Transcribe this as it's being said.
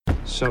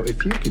So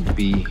if you could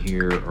be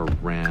here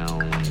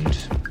around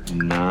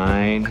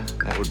 9,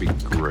 that would be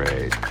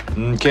great.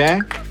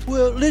 Okay?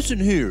 Well, listen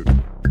here.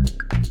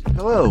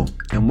 Hello,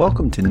 and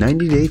welcome to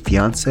 90 Day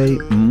Fiancé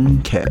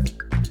MK.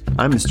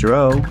 I'm Mr.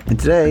 O, and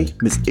today,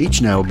 Ms. H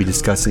and I will be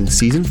discussing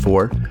Season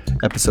 4,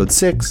 Episode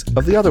 6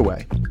 of The Other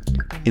Way.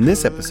 In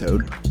this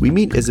episode, we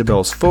meet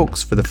Isabel's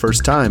folks for the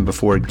first time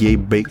before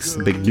Gabe breaks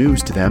the big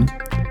news to them.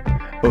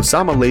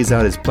 Osama lays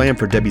out his plan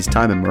for Debbie's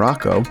time in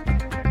Morocco.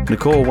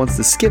 Nicole wants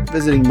to skip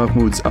visiting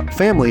Mahmoud's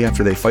family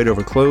after they fight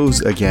over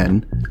clothes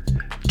again.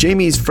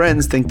 Jamie's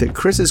friends think that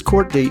Chris's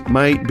court date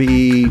might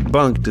be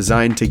bunk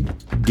designed to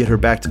get her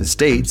back to the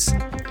States.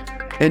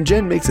 And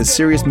Jen makes a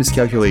serious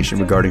miscalculation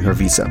regarding her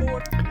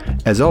visa.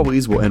 As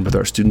always, we'll end with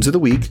our Students of the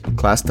Week,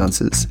 Class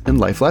Dunces, and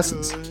Life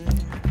Lessons.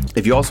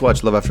 If you also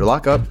watch Love After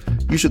Lockup,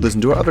 you should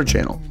listen to our other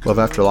channel, Love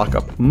After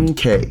Lockup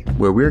MK,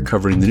 where we're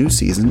covering the new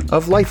season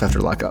of Life After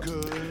Lockup.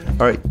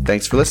 Alright,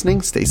 thanks for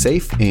listening, stay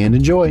safe, and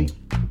enjoy.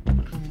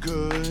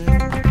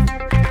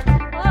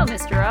 Hello,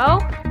 Mr. O.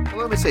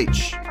 Hello, Miss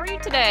H. How are you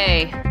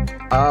today?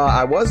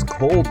 I was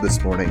cold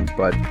this morning,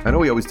 but I know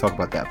we always talk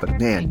about that, but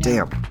man,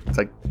 damn. It's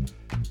like,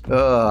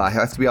 I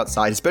have to be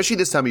outside, especially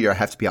this time of year, I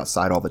have to be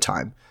outside all the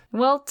time.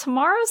 Well,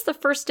 tomorrow's the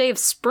first day of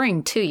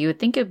spring, too. You would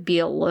think it'd be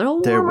a little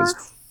warmer. There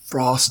was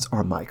frost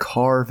on my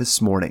car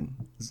this morning.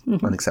 It's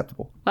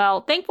unacceptable.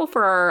 Well, thankful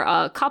for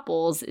our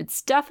couples,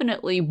 it's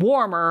definitely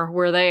warmer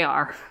where they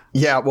are.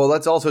 Yeah, well,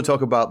 let's also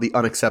talk about the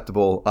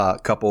unacceptable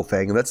couple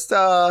thing. And that's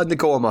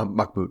Nicole and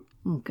Mahmoud.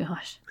 Oh,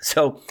 gosh.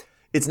 So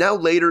it's now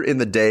later in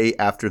the day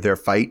after their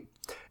fight,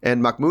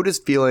 and Mahmoud is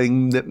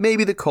feeling that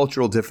maybe the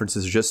cultural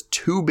differences are just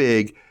too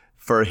big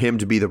for him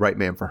to be the right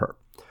man for her.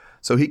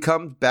 So he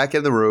comes back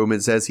in the room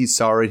and says he's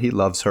sorry, he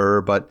loves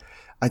her, but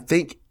I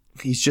think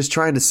he's just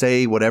trying to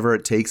say whatever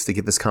it takes to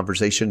get this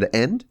conversation to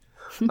end.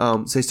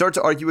 So they start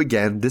to argue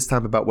again, this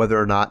time about whether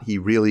or not he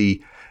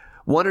really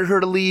wanted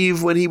her to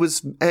leave when he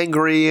was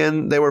angry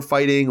and they were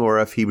fighting, or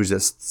if he was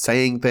just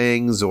saying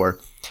things, or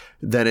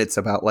then it's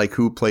about like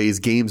who plays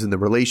games in the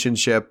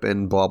relationship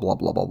and blah, blah,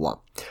 blah, blah, blah.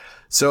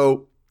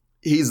 So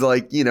he's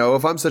like, you know,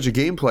 if I'm such a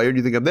game player and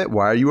you think I'm that,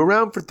 why are you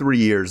around for 3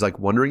 years? Like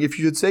wondering if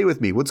you should stay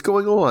with me. What's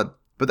going on?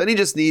 But then he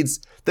just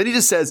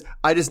says,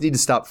 I just need to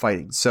stop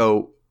fighting.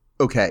 So,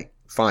 okay,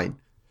 fine.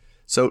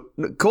 So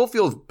Cole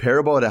feels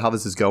terrible at how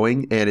this is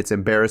going, and it's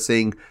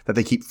embarrassing that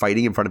they keep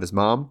fighting in front of his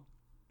mom.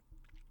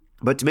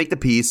 But to make the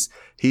peace,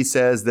 he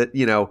says that,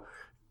 you know,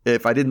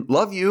 if I didn't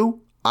love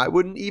you, I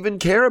wouldn't even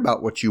care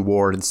about what you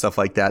wore and stuff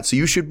like that. So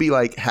you should be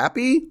like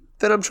happy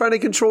that I'm trying to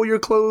control your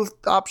clothes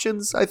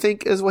options, I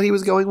think is what he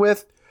was going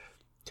with.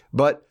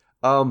 But,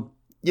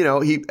 you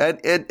know,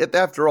 and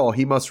after all,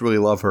 he must really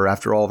love her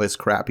after all this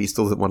crap. He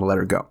still doesn't want to let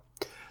her go.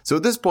 So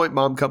at this point,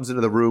 mom comes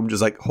into the room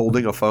just like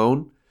holding a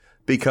phone,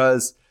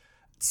 because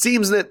it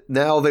seems that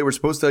now they were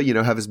supposed to, you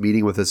know, have his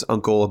meeting with his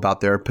uncle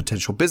about their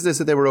potential business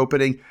that they were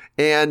opening.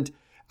 And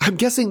I'm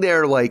guessing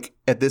they're like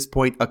at this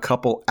point a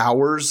couple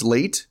hours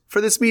late for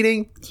this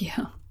meeting.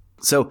 Yeah.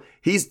 So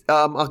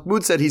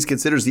Mahmoud said he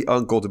considers the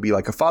uncle to be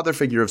like a father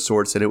figure of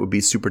sorts, and it would be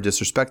super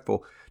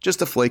disrespectful just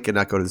to flake and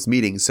not go to this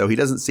meeting. So he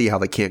doesn't see how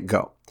they can't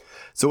go.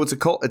 So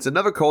it's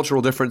another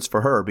cultural difference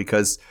for her,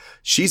 because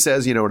she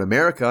says, you know, in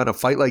America, in a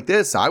fight like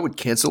this, I would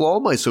cancel all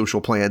my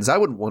social plans. I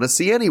wouldn't want to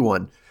see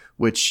anyone,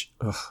 which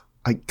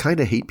I kind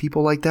of hate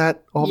people like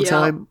that all the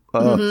time.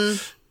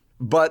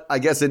 But I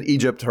guess in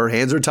Egypt, her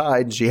hands are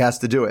tied and she has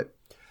to do it.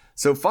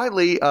 So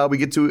finally, we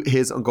get to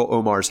his Uncle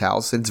Omar's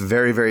house, and it's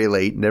very, very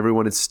late, and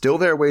everyone is still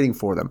there waiting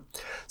for them.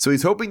 So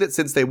he's hoping that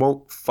since they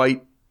won't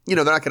fight, you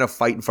know, they're not going to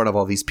fight in front of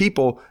all these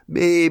people,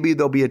 maybe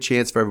there'll be a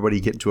chance for everybody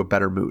to get into a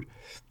better mood.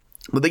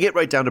 But they get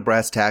right down to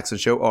brass tacks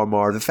and show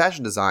Omar the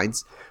fashion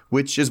designs,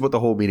 which is what the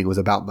whole meeting was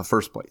about in the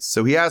first place.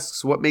 So he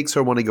asks what makes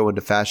her want to go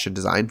into fashion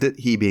design, that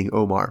he being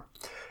Omar.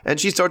 And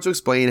she starts to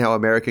explain how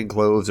American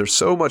clothes are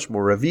so much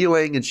more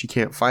revealing, and she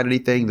can't find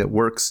anything that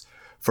works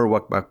for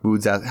what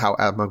Mahmoud's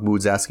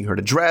asking her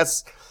to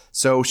dress.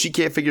 So she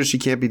can't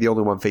be the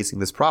only one facing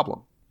this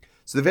problem.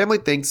 So the family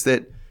thinks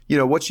that, you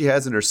know, what she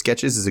has in her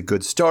sketches is a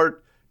good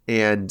start.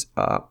 And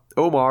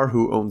Omar,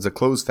 who owns a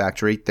clothes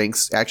factory,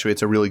 thinks actually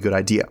it's a really good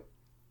idea.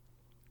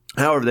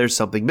 However, there's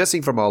something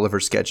missing from all of her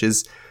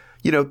sketches,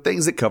 you know,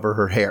 things that cover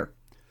her hair.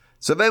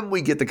 So then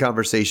we get the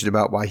conversation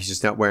about why he's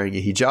just not wearing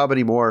a hijab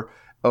anymore.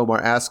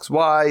 Omar asks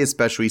why,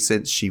 especially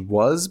since she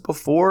was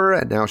before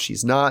and now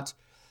she's not.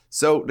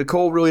 So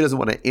Nicole really doesn't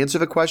want to answer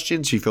the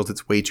question. She feels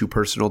it's way too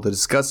personal to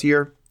discuss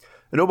here.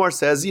 And Omar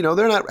says, you know,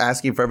 they're not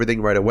asking for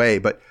everything right away,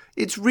 but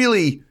it's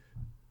really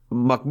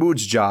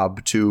Mahmoud's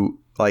job to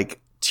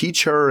like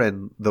teach her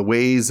and the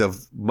ways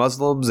of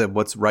Muslims and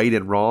what's right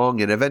and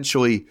wrong. And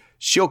eventually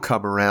she'll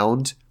come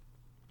around.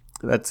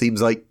 That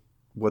seems like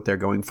what they're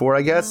going for,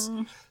 I guess.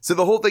 So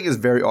the whole thing is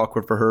very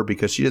awkward for her,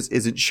 because she just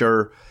isn't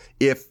sure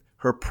if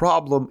her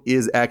problem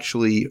is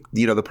actually,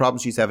 you know, the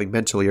problems she's having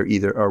mentally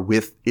are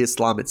with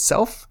Islam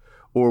itself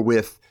or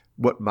with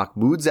what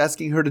Mahmoud's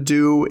asking her to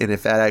do. And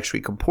if that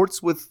actually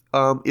comports with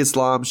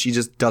Islam, she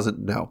just doesn't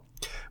know.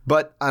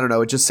 But I don't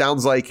know. It just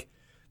sounds like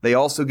They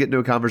also get into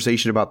a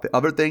conversation about the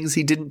other things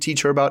he didn't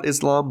teach her about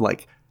Islam,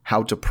 like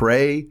how to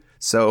pray.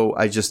 So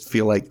I just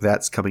feel like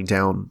that's coming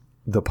down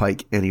the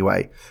pike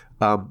anyway.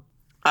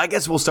 I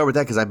guess we'll start with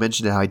that because I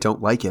mentioned how I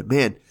don't like it.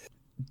 Man,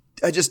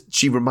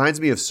 she reminds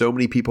me of so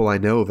many people I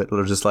know that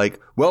are just like,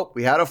 well,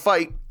 we had a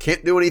fight,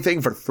 can't do anything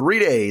for 3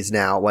 days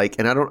now. Like,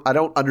 and I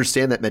don't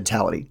understand that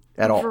mentality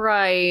at all.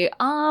 Right.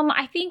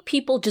 I think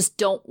people just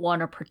don't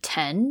want to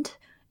pretend,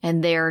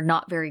 and they're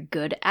not very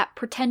good at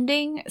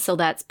pretending. So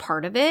that's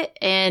part of it.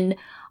 And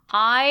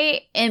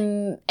I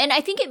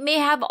think it may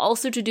have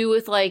also to do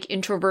with like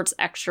introverts,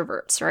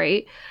 extroverts,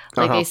 right?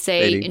 Like they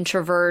say maybe.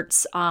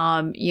 Introverts,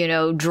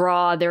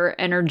 draw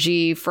their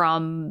energy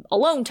from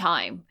alone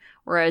time,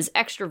 whereas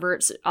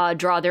extroverts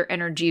draw their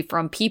energy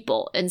from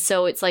people. And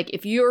so it's like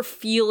if you're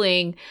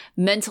feeling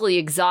mentally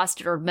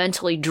exhausted or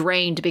mentally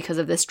drained because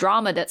of this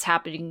drama that's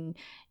happening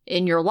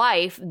in your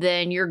life,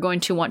 then you're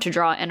going to want to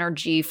draw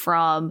energy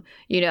from,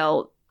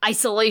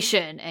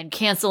 isolation and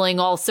canceling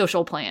all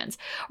social plans.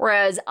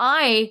 Whereas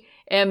I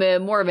am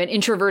more of an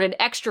introverted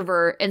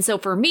extrovert. And so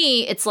for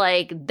me, it's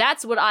like,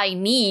 that's what I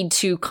need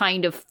to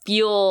kind of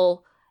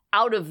feel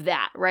out of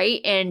that, right?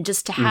 And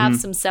just to have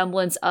some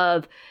semblance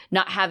of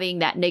not having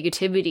that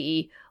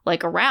negativity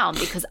like around,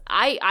 because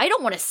I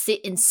don't want to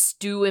sit and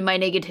stew in my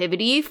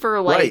negativity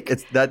for like right.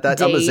 It's that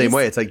days. I'm the same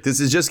way. It's like,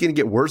 this is just going to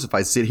get worse if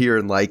I sit here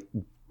and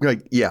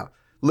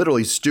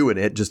literally stew in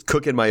it, just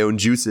cooking my own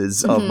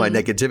juices of my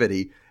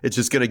negativity. It's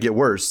just going to get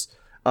worse.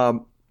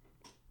 And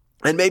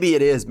maybe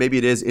it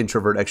is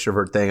introvert,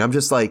 extrovert thing. I'm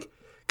just like,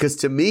 because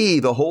to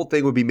me, the whole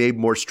thing would be made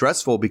more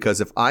stressful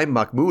because if I'm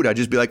Mahmoud, I'd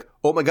just be like,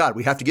 oh my God,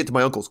 we have to get to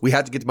my uncle's. Why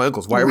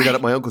are we not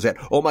at my uncle's yet?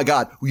 Oh my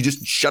God, we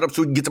just shut up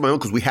so we can get to my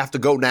uncle's. We have to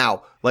go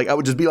now. Like, I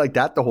would just be like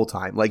that the whole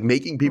time, like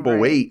making people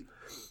wait.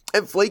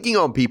 And flaking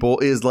on people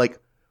is like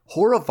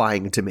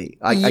horrifying to me.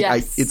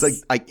 It's like,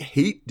 I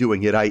hate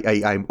doing it.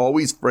 I'm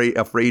always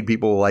afraid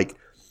people like,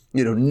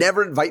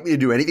 never invite me to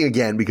do anything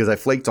again because I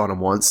flaked on them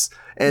once.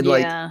 And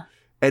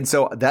and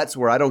so that's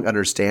where I don't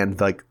understand,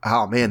 like,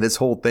 oh man, this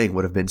whole thing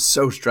would have been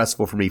so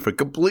stressful for me for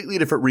completely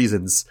different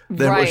reasons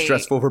than was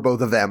stressful for both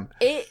of them.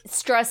 It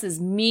stresses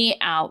me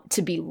out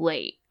to be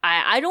late.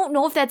 I don't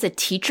know if that's a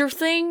teacher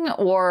thing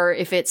or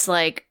if it's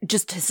like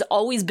just has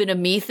always been a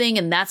me thing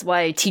and that's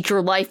why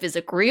teacher life is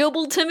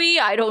agreeable to me.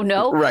 I don't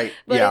know. Right.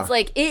 But it's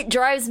like, it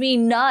drives me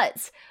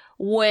nuts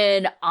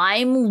when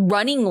I'm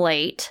running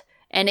late.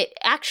 And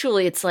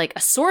it's like a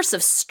source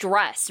of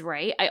stress,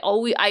 right? I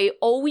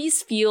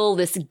always feel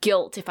this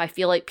guilt if I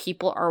feel like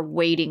people are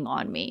waiting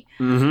on me.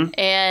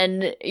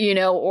 And,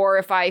 or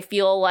if I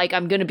feel like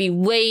I'm going to be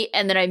late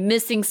and then I'm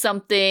missing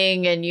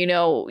something and,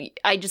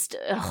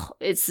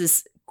 it's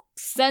this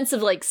sense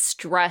of like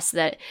stress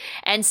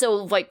and so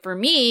like for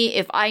me,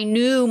 if I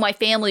knew my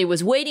family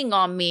was waiting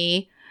on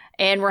me,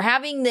 and we're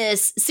having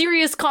this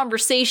serious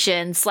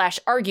conversation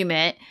 /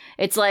 argument,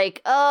 it's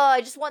like, oh,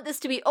 I just want this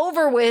to be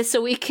over with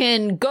so we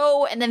can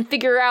go and then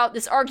figure out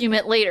this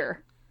argument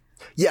later.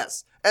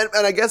 Yes. And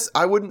I guess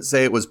I wouldn't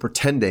say it was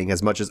pretending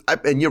as much as,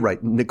 and you're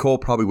right, Nicole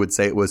probably would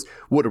say it was,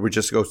 what, are we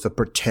just supposed to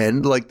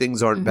pretend like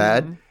things aren't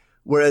bad?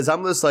 Whereas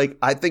I'm just like,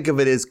 I think of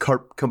it as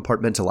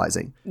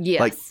compartmentalizing. Yes.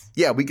 Like,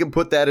 yeah, we can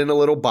put that in a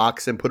little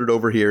box and put it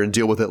over here and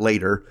deal with it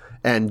later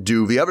and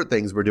do the other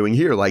things we're doing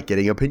here, like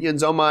getting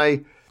opinions on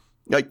my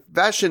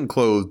fashion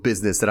clothes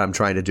business that I'm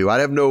trying to do. I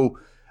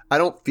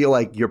don't feel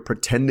like you're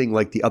pretending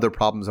like the other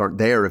problems aren't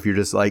there if you're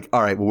just like,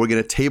 all right, well, we're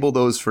going to table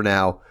those for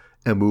now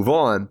and move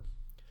on.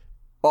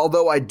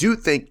 Although I do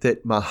think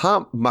that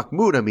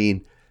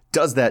Mahmoud,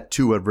 does that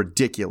to a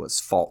ridiculous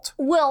fault.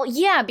 Well,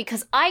 yeah,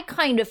 because I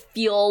kind of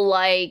feel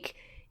like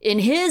in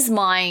his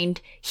mind,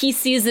 he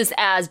sees this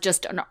as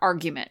just an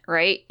argument,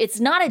 right? It's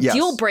not a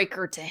deal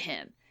breaker to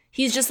him.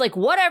 He's just like,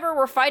 whatever,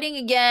 we're fighting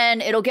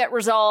again. It'll get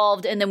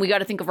resolved. And then we got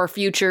to think of our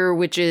future,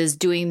 which is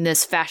doing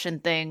this fashion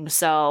thing.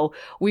 So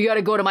we got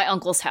to go to my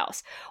uncle's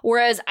house.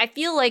 Whereas I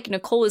feel like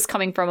Nicole is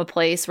coming from a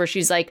place where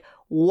she's like,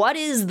 what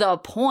is the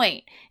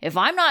point? If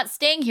I'm not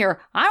staying here,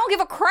 I don't give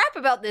a crap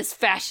about this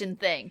fashion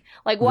thing.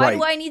 Like, why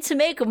do I need to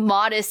make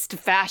modest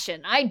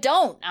fashion? I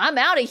don't. I'm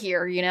out of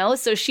here,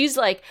 So she's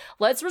like,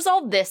 let's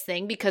resolve this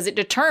thing because it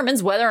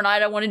determines whether or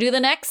not I want to do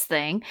the next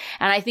thing.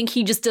 And I think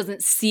he just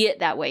doesn't see it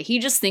that way. He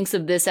just thinks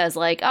of this as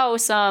like,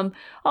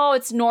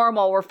 it's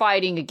normal. We're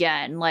fighting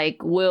again.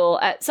 Like, we'll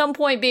at some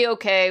point be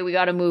okay. We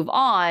got to move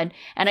on.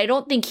 And I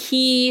don't think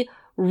he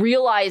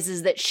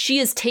realizes that she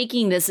is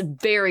taking this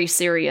very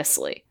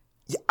seriously.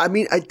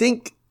 I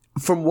think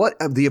from what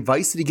the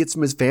advice that he gets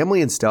from his family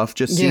and stuff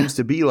just seems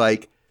to be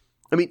like,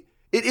 it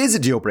is a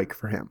deal breaker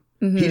for him.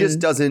 He just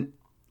doesn't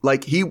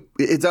like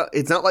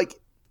it's not like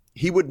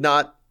he would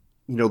not,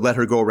 let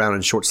her go around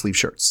in short sleeve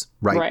shirts.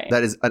 Right.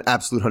 That is an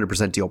absolute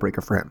 100% deal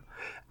breaker for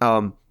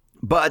him.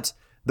 But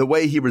the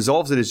way he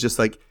resolves it is just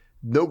like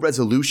no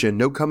resolution,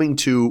 no coming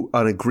to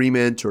an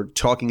agreement or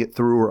talking it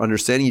through or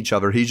understanding each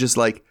other. He's just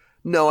like,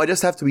 no, I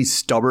just have to be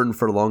stubborn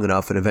for long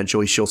enough and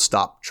eventually she'll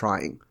stop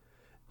trying.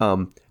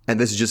 And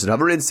this is just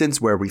another instance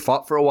where we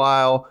fought for a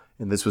while,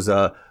 and this was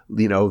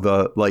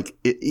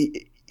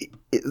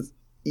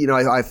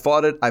I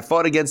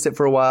fought against it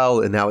for a while,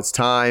 and now it's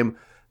time.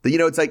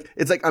 It's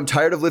like I'm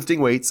tired of lifting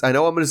weights. I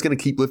know I'm just going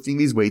to keep lifting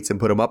these weights and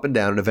put them up and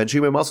down, and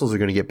eventually my muscles are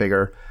going to get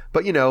bigger.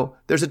 But,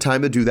 there's a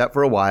time to do that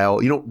for a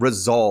while. You don't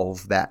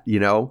resolve that,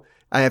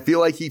 I feel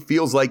like he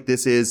feels like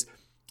this is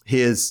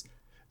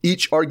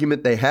each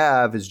argument they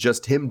have is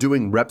just him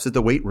doing reps at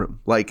the weight room.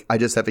 Like, I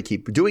just have to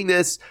keep doing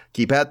this,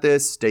 keep at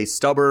this, stay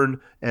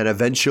stubborn, and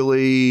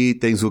eventually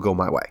things will go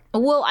my way.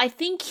 Well, I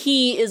think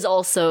he is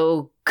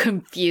also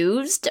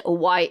confused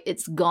why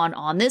it's gone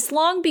on this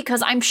long,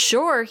 because I'm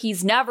sure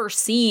he's never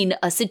seen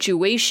a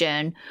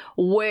situation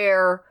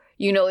where,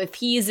 if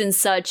he's in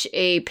such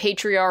a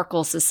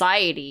patriarchal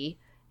society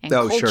and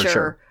culture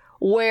sure.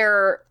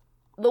 where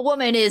the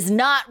woman is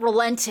not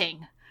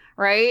relenting.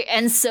 Right.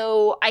 And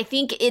so I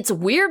think it's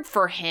weird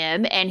for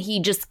him, and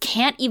he just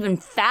can't even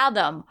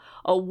fathom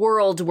a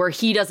world where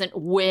he doesn't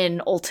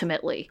win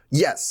ultimately.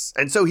 Yes.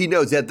 And so he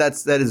knows that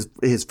is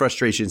his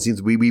frustration.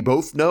 Seems we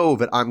both know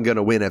that I'm going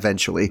to win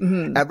eventually.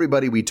 Mm-hmm.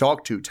 Everybody we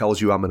talk to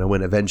tells you I'm going to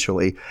win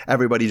eventually.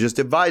 Everybody just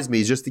advised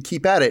me just to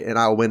keep at it and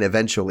I'll win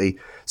eventually.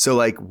 So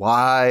like,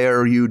 why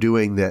are you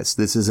doing this?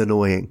 This is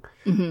annoying.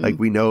 Mm-hmm. Like,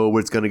 we know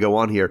what's going to go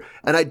on here.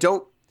 And I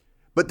don't.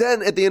 But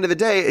then at the end of the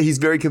day, he's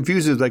very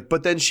confused. He's like,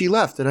 but then she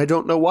left and I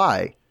don't know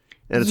why.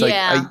 And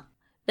it's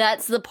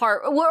that's the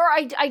part where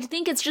I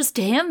think it's just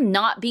him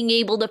not being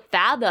able to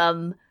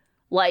fathom,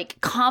 like,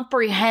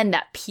 comprehend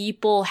that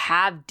people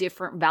have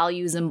different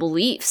values and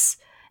beliefs,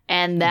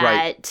 and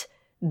that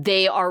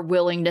they are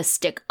willing to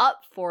stick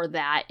up for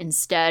that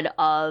instead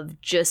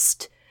of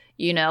just,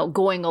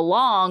 going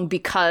along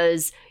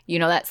because,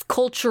 that's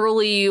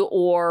culturally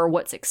or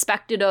what's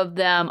expected of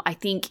them. I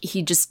think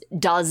he just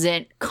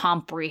doesn't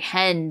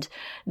comprehend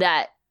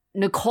that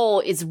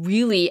Nicole is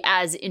really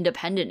as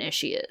independent as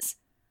she is.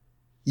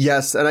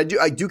 Yes, and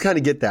I do kind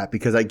of get that,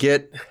 because I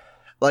get,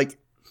 like,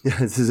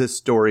 this is a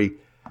story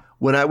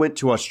when I went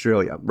to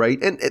Australia,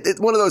 right? And it's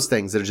one of those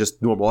things that are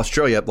just normal.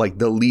 Australia, like,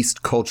 the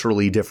least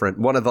culturally different,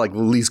 one of the, like, the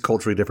least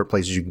culturally different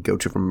places you can go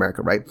to from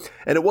America, right?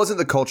 And it wasn't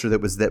the culture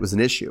that was an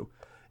issue.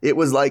 It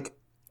was like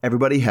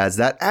everybody has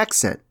that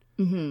accent.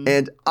 Mm-hmm.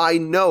 And I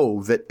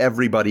know that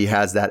everybody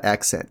has that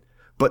accent,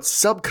 but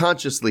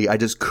subconsciously I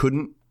just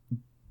couldn't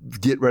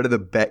get rid of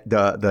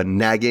the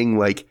nagging,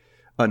 like,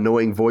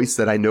 annoying voice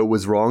that I know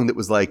was wrong. That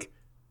was like,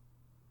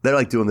 they're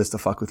like doing this to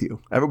fuck with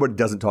you. Everybody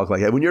doesn't talk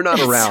like that when you're not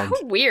around.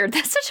 So weird.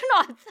 That's such an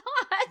odd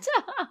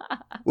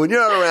thought. When you're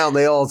not around,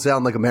 they all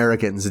sound like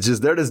Americans. It's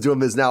just, they're just doing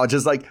this now. It's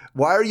just like,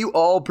 why are you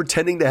all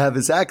pretending to have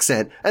this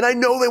accent? And I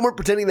know they weren't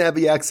pretending to have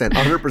the accent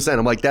 100%.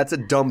 I'm like, that's a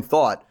dumb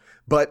thought.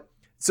 But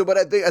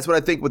I think that's what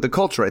I think with the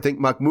culture. I think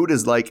Mahmoud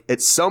is like,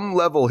 at some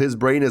level, his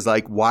brain is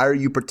like, why are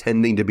you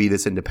pretending to be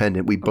this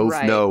independent? We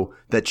both know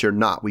that you're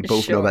not. We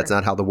both know that's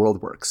not how the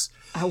world works.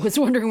 I was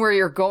wondering where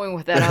you're going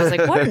with that. I was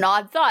like, what an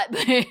odd thought.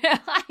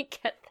 I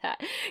get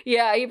that.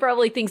 Yeah, he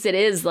probably thinks it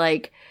is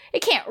like,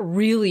 it can't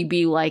really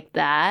be like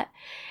that.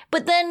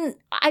 But then,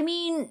 I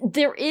mean,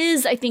 there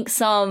is, I think,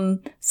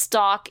 some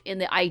stock in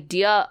the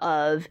idea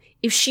of,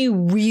 if she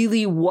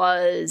really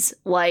was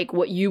like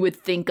what you would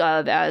think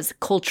of as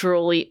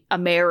culturally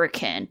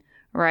American,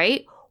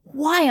 right?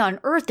 Why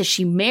on earth is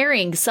she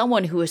marrying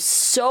someone who is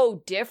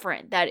so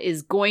different that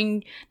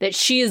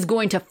she is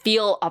going to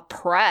feel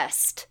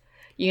oppressed?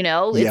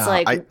 It's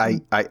like,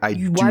 I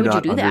do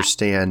not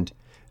understand.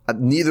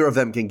 Neither of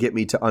them can get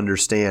me to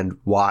understand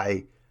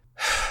why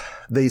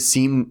they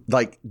seem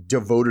like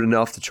devoted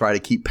enough to try to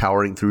keep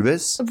powering through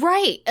this.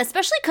 Right.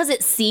 Especially because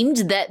it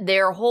seemed that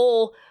their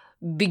whole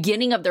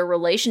beginning of their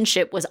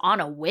relationship was on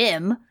a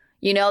whim.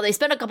 They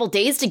spent a couple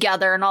days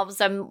together and all of a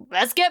sudden,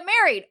 let's get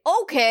married.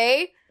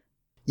 Okay.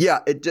 Yeah.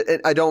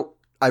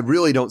 I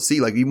really don't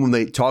see, like, even when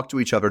they talk to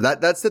each other,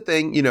 that's the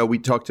thing. We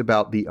talked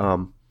about the,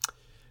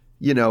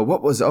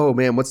 what's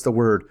the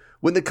word?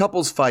 When the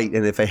couples fight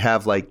and if they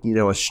have, like,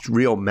 a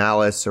real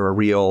malice or a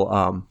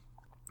real,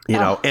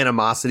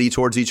 animosity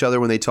towards each other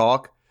when they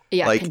talk.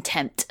 Yeah, like,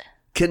 contempt.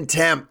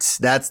 Contempt.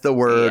 That's the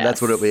word. Yes.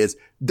 That's what it is.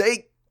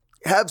 They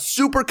have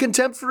super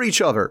contempt for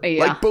each other.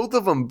 Yeah. Like, both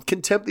of them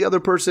contempt the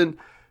other person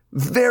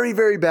very,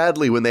 very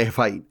badly when they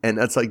fight. And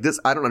that's like this.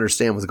 I don't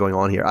understand what's going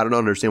on here. I don't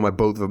understand why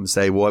both of them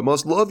say, well, I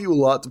must love you a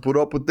lot to put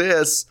up with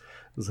this.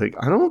 It's like,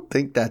 I don't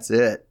think that's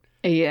it.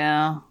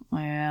 Yeah.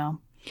 Yeah.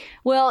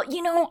 Well,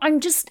 I'm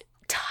just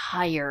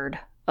tired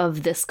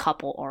of this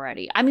couple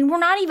already. I mean, we're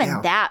not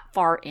even that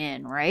far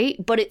in, right?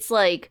 But it's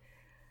like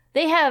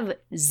they have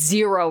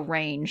zero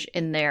range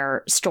in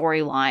their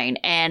storyline.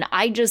 And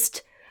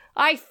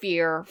I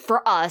fear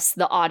for us,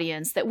 the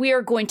audience, that we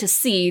are going to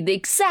see the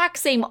exact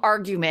same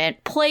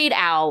argument played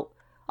out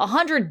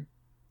 100,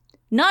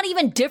 not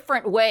even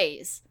different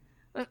ways.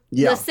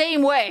 The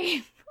same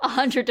way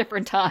 100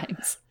 different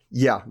times.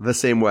 Yeah, the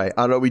same way.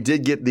 I don't know. We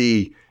did get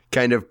the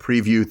kind of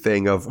preview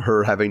thing of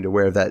her having to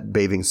wear that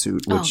bathing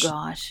suit, which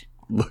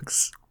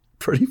looks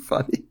pretty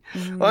funny.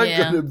 I'm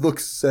going to look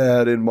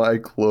sad in my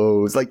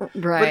clothes. Like,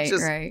 right.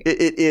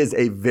 It is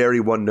a very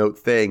one-note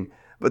thing,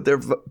 but they're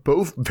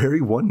both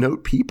very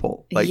one-note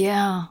people. Like,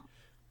 yeah.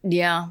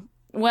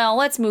 Well,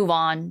 let's move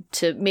on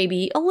to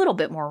maybe a little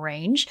bit more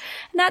range,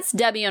 and that's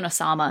Debbie and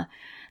Osama.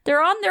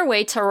 They're on their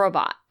way to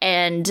Rabat,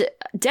 and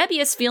Debbie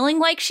is feeling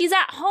like she's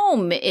at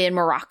home in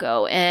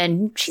Morocco,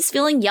 and she's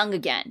feeling young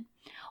again.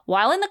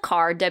 While in the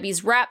car,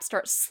 Debbie's wrap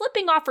starts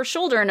slipping off her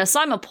shoulder, and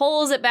Osama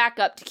pulls it back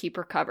up to keep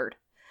her covered.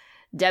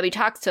 Debbie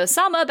talks to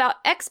Osama about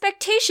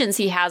expectations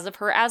he has of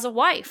her as a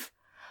wife.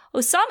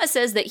 Osama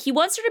says that he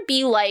wants her to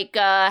be like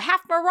a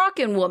half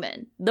Moroccan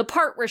woman, the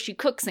part where she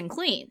cooks and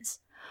cleans.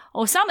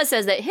 Osama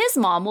says that his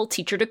mom will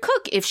teach her to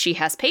cook if she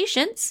has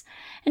patience,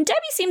 and Debbie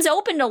seems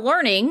open to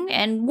learning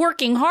and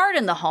working hard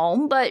in the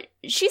home, but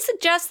she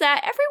suggests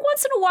that every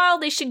once in a while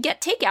they should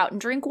get takeout and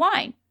drink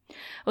wine.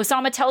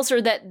 Osama tells her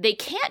that they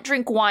can't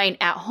drink wine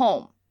at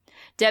home.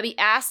 Debbie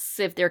asks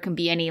if there can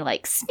be any,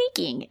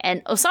 sneaking,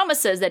 and Osama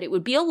says that it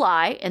would be a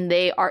lie, and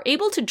they are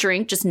able to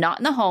drink, just not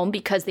in the home,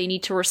 because they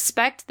need to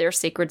respect their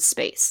sacred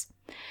space.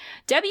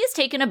 Debbie is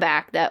taken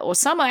aback that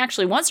Osama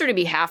actually wants her to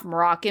be half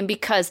Moroccan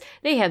because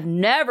they have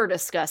never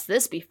discussed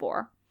this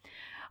before.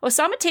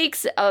 Osama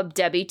takes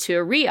Debbie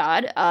to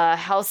Riyadh, a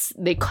house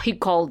he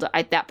called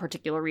at that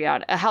particular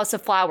Riyadh, a house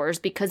of flowers,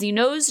 because he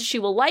knows she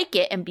will like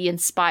it and be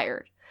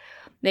inspired.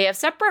 They have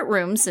separate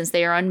rooms since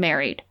they are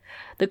unmarried.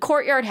 The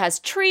courtyard has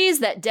trees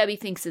that Debbie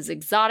thinks is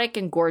exotic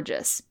and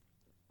gorgeous.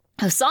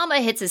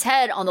 Osama hits his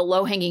head on the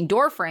low-hanging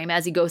doorframe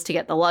as he goes to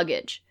get the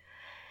luggage.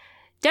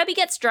 Debbie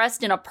gets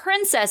dressed in a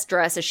princess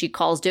dress, as she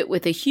calls it,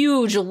 with a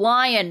huge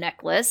lion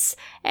necklace,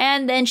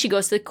 and then she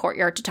goes to the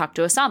courtyard to talk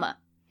to Osama.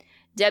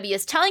 Debbie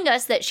is telling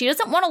us that she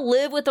doesn't want to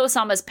live with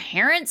Osama's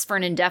parents for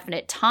an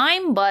indefinite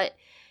time, but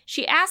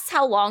she asks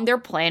how long they're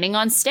planning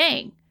on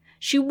staying.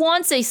 She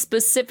wants a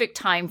specific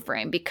time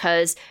frame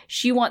because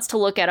she wants to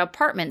look at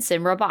apartments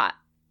in Rabat.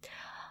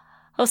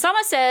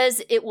 Osama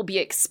says it will be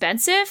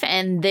expensive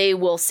and they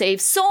will save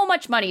so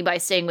much money by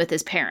staying with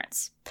his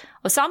parents.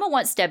 Osama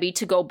wants Debbie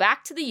to go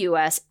back to the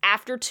U.S.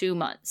 after 2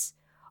 months.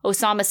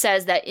 Osama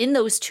says that in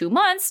those 2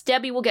 months,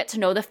 Debbie will get to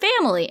know the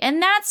family,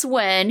 and that's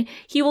when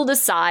he will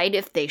decide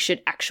if they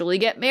should actually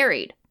get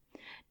married.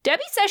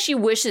 Debbie says she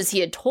wishes he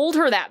had told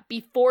her that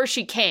before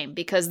she came,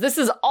 because this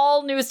is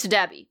all news to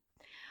Debbie.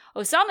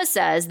 Osama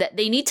says that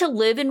they need to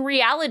live in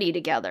reality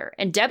together,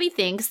 and Debbie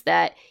thinks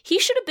that he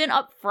should have been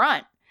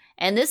upfront,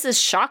 and this is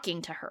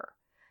shocking to her.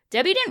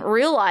 Debbie didn't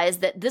realize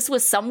that this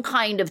was some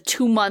kind of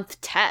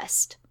 2-month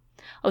test.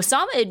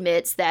 Osama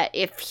admits that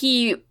if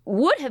he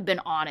would have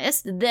been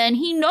honest, then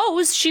he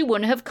knows she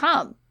wouldn't have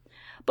come.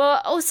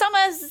 But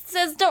Osama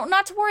says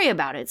not to worry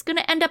about it. It's going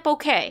to end up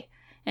okay.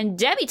 And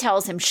Debbie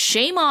tells him,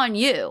 shame on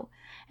you.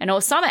 And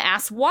Osama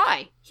asks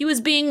why. He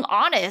was being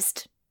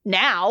honest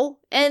now,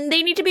 and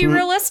they need to be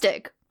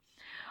realistic.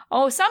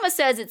 Osama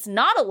says it's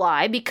not a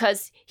lie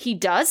because he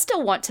does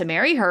still want to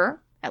marry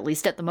her, at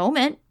least at the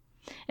moment.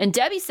 And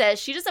Debbie says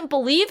she doesn't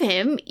believe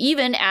him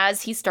even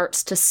as he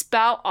starts to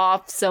spout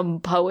off some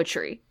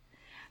poetry.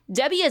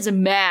 Debbie is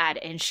mad,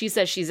 and she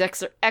says she's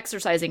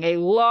exercising a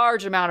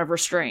large amount of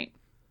restraint.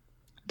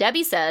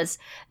 Debbie says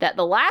that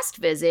the last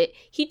visit,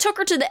 he took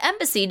her to the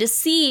embassy to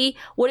see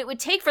what it would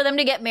take for them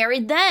to get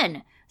married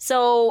then.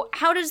 So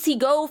how does he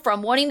go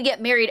from wanting to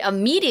get married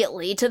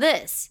immediately to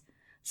this?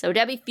 So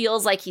Debbie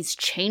feels like he's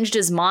changed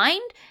his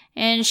mind,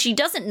 and she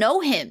doesn't know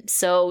him,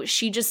 so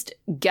she just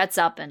gets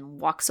up and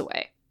walks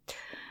away.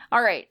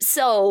 All right,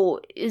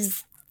 so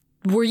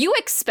were you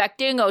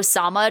expecting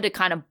Osama to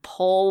kind of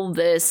pull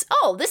this,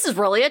 this is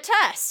really a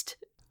test?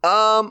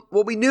 Well,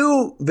 we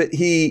knew that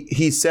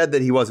he said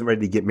that he wasn't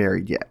ready to get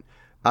married yet.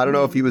 I don't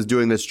know if he was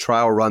doing this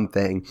trial run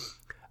thing.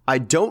 I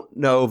don't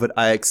know that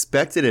I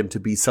expected him to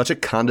be such a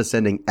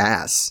condescending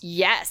ass.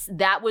 Yes,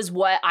 that was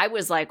what I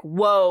was like,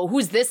 whoa,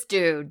 who's this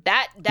dude?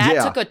 That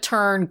took a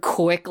turn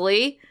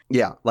quickly.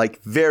 Yeah,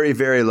 very,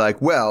 very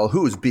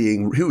who's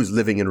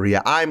living in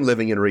reality? I'm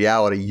living in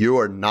reality.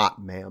 You're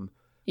not, ma'am.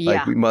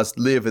 Yeah. We must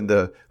live in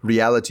the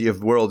reality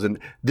of the world. And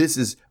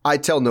I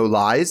tell no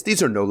lies.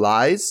 These are no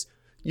lies.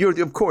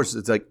 Of course,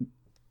 it's like.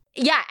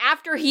 Yeah,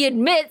 after he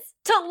admits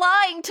to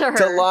lying to her.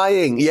 To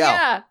lying, yeah.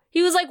 Yeah.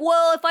 He was like,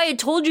 well, if I had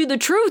told you the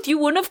truth, you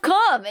wouldn't have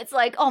come. It's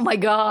like, oh my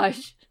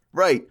gosh.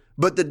 Right.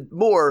 But the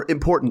more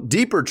important,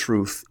 deeper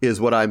truth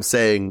is what I'm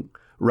saying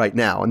right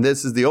now. And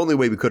this is the only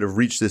way we could have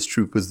reached this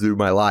truth was through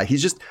my lie.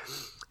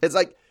 It's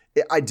like,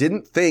 I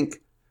didn't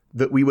think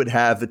that we would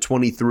have the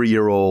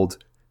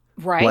 23-year-old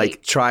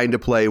right, trying to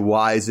play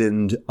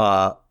wizened,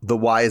 the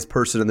wise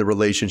person in the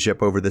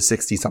relationship over the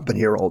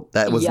 60-something-year-old.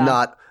 That was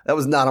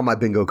not on my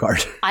bingo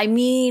card. I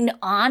mean,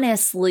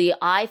 honestly,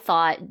 I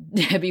thought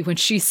Debbie, when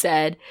she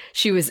said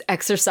she was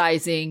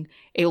exercising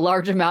a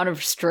large amount of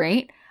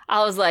restraint,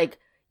 I was like,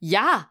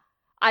 yeah.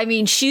 I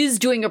mean, she's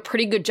doing a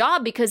pretty good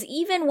job because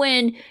even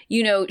when,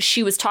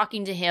 she was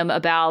talking to him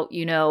about,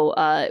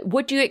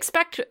 what do you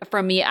expect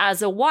from me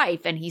as a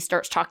wife? And he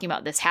starts talking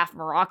about this half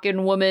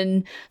Moroccan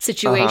woman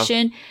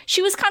situation.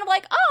 She was kind of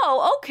like,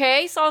 oh,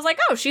 okay. So I was like,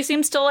 oh, she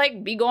seems to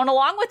be going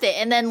along with it.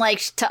 And then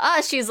to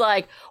us, she's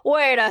like,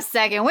 wait a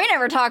second. We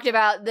never talked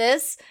about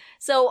this.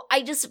 So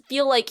I just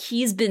feel like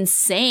he's been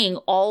saying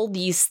all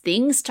these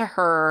things to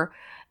her.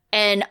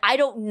 And I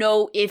don't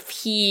know if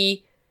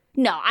he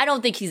No, I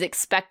don't think he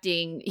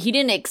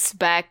didn't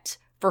expect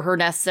for her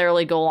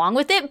necessarily go along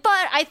with it,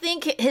 but I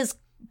think his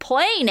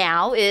play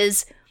now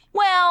is,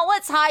 well,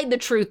 let's hide the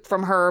truth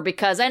from her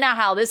because I know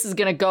how this is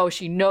going to go.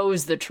 She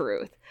knows the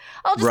truth.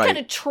 I'll just kind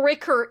of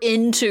trick her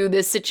into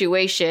this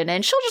situation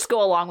and she'll just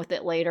go along with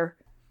it later.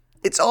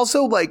 It's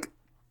also like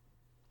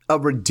a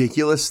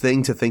ridiculous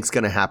thing to think's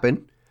going to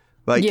happen.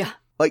 Like, yeah.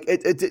 Like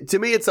to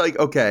me, it's like,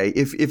 okay,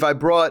 if I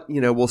brought,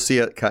 we'll see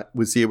it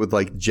with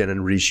like Jen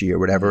and Rishi or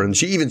whatever, and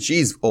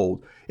she's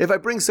old. If I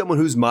bring someone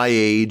who's my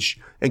age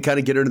and kind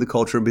of get her into the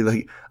culture and be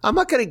like,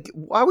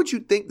 why would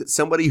you think that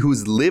somebody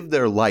who's lived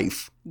their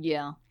life,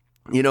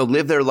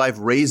 lived their life,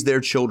 raised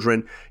their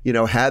children,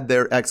 had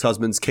their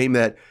ex-husbands,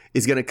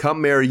 is going to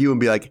come marry you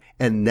and be like,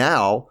 and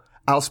now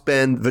I'll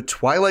spend the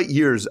twilight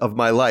years of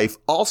my life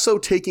also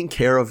taking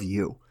care of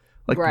you.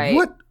 Like,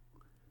 what?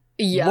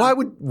 Yeah.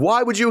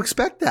 Why would you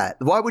expect that?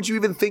 Why would you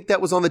even think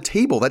that was on the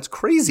table? That's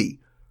crazy.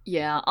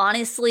 Yeah.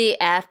 Honestly,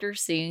 after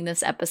seeing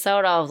this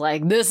episode, I was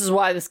like, this is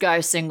why this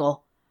guy's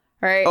single.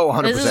 Right? Oh,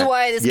 100%. This is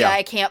why this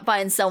guy can't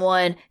find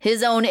someone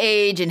his own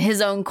age and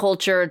his own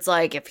culture. It's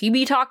like, if he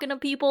be talking to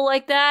people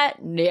like that,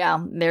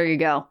 yeah, there you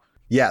go.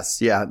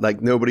 Yes, yeah.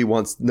 Like nobody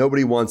wants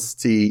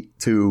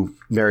to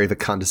marry the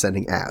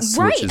condescending ass.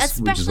 Right,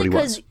 especially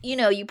because,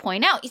 you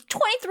point out, he's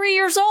 23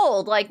 years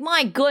old. Like,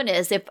 my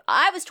goodness, if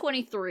I was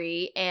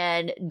 23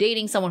 and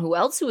dating someone who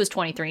was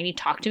 23 and he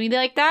talked to me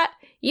like that,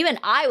 even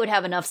I would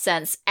have enough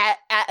sense at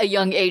a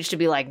young age to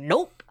be like,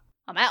 nope,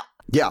 I'm out.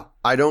 Yeah,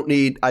 I don't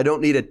need a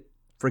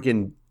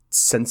freaking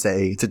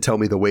sensei to tell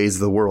me the ways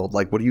of the world.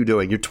 Like, what are you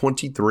doing? You're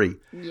 23.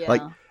 Yeah.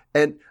 Like,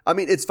 and I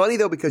mean, it's funny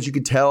though, because you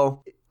could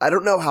tell, I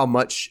don't know how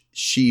much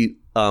she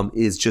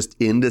is just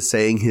into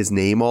saying his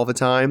name all the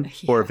time,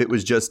 or if it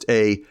was just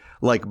a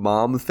like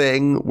mom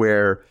thing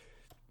where,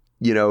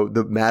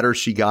 the madder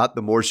she got,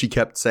 the more she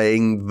kept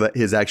saying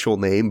his actual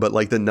name. But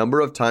like the number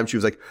of times she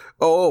was like,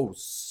 oh,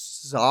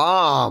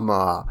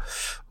 Sama.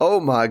 Oh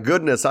my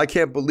goodness. I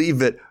can't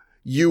believe it.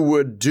 You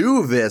would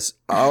do this.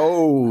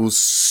 Oh,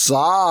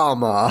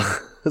 Sama.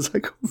 It's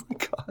like, oh my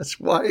gosh,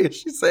 why is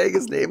she saying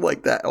his name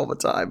like that all the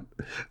time?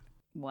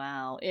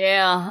 Wow.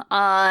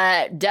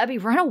 Yeah. Debbie,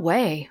 run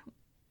away.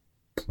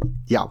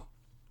 Yeah.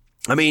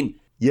 I mean,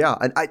 yeah.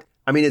 And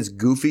I mean, as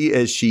goofy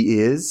as she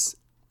is,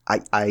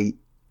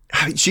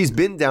 she's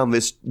been down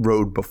this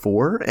road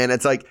before, and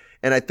it's like,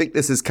 and I think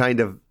this is kind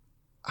of,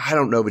 I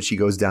don't know, but she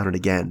goes down it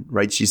again,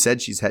 right? She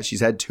said she's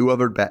had two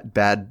other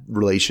bad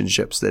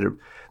relationships that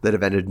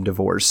have ended in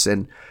divorce,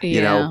 and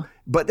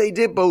but they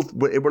did both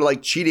were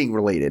like cheating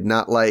related,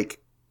 not like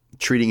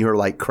treating her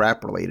like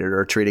crap related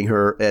or treating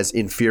her as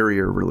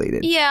inferior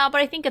related. Yeah,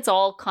 but I think it's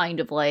all kind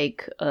of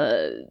like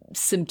a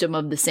symptom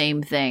of the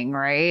same thing,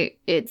 right?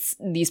 It's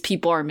these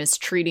people are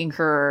mistreating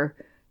her,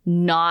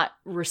 not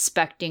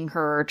respecting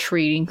her,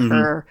 treating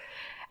her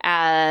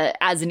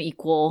as an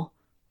equal,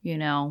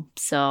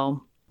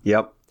 so.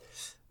 Yep.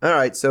 All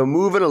right, so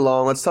moving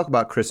along, let's talk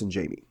about Chris and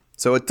Jamie.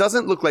 So it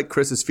doesn't look like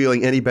Chris is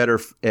feeling any better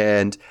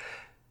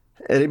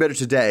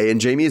today, and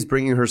Jamie is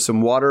bringing her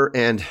some water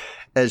and,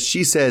 as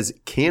she says,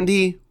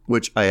 candy,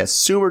 which I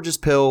assume are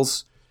just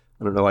pills.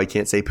 I don't know, I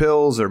can't say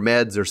pills or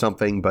meds or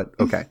something, but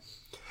okay.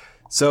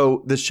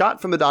 So the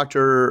shot from the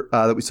doctor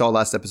that we saw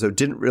last episode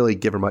didn't really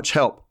give her much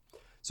help.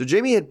 So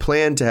Jamie had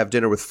planned to have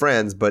dinner with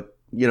friends, but,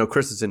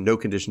 Chris is in no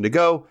condition to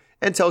go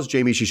and tells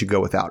Jamie she should go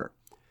without her.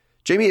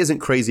 Jamie isn't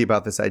crazy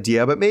about this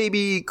idea, but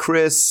maybe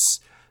Chris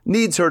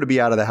needs her to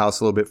be out of the house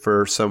a little bit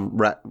for some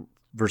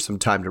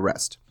time to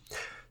rest.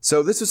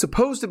 So this is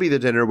supposed to be the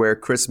dinner where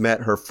Chris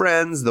met her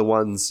friends, the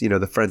ones,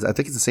 the friends, I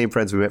think it's the same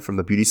friends we met from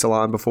the beauty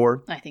salon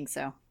before. I think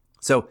so.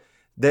 So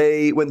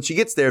when she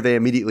gets there, they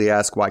immediately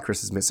ask why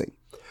Chris is missing.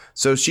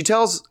 So she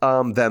tells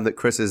them that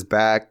Chris is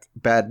bad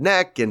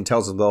neck, and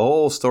tells them the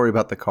whole story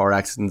about the car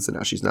accidents and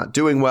how she's not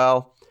doing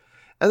well.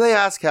 And they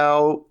ask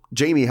how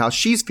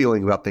she's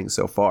feeling about things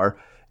so far.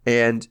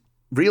 And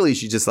really,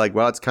 she's just like,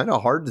 well, it's kind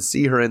of hard to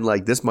see her in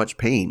like this much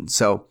pain.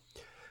 So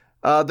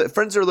the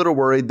friends are a little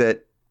worried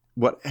that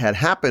what had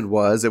happened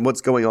was, and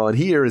what's going on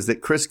here is that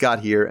Chris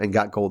got here and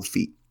got cold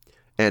feet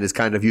and is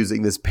kind of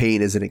using this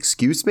pain as an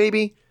excuse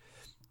maybe.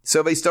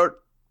 So they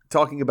start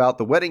talking about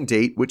the wedding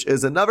date, which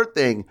is another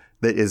thing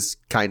that is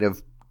kind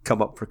of come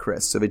up for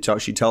Chris. So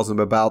she tells him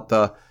about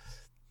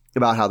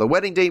how the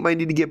wedding date might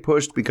need to get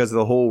pushed because of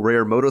the whole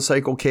rare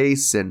motorcycle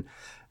case. And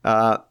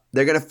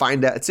they're going to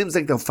find out. It seems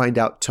like they'll find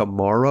out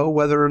tomorrow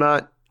whether or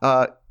not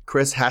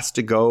Chris has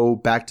to go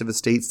back to the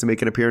States to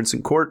make an appearance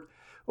in court,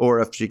 or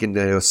if she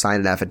can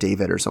sign an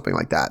affidavit or something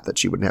like that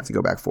she wouldn't have to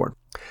go back for.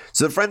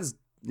 So the friends,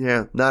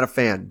 not a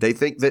fan. They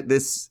think that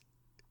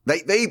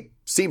they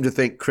seem to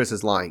think Chris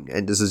is lying,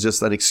 and this is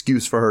just an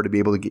excuse for her to be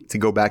able to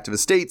go back to the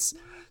States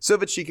so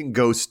that she can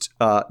ghost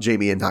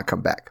Jamie and not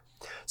come back.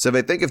 So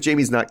they think if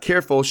Jamie's not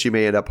careful, she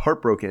may end up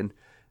heartbroken.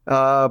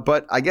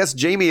 But I guess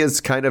Jamie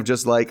is kind of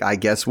just like, I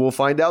guess we'll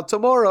find out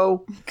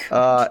tomorrow,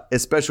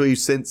 especially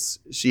since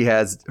she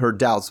has her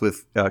doubts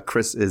with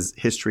Chris's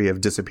history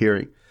of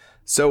disappearing.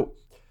 So,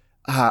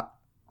 I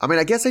mean,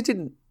 I guess I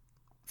didn't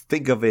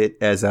think of it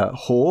as a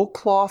whole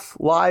cloth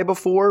lie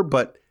before,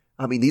 but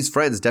I mean, these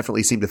friends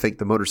definitely seem to think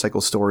the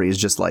motorcycle story is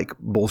just like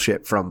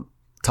bullshit from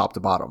top to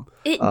bottom.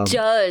 It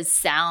does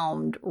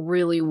sound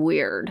really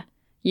weird,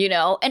 you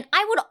know? And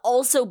I would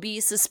also be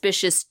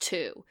suspicious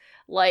too.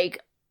 Like,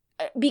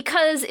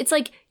 because it's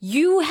like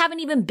you haven't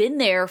even been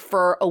there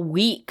for a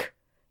week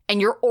and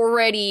you're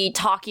already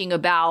talking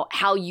about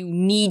how you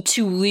need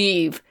to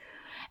leave.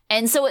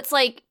 And so it's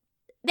like,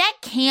 that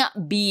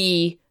can't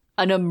be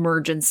an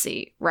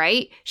emergency,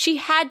 right? She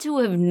had to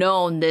have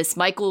known this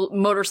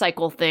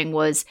motorcycle thing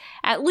was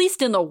at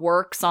least in the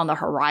works, on the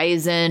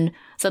horizon,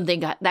 something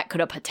that could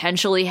have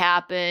potentially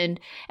happened.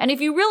 And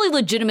if you really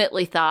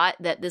legitimately thought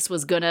that this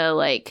was gonna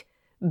like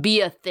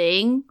be a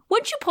thing,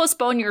 wouldn't you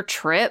postpone your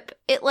trip?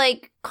 It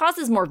like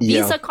causes more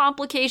visa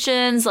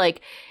complications.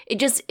 Like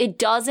it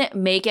doesn't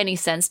make any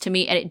sense to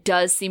me. And it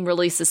does seem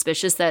really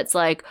suspicious that it's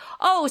like,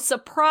 oh,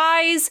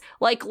 surprise,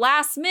 like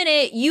last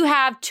minute, you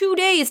have 2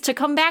 days to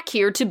come back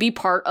here to be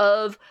part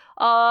of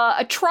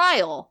a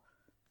trial.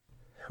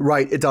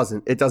 Right. It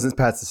doesn't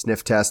pass the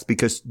sniff test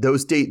because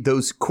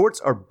those courts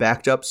are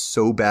backed up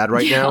so bad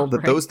right now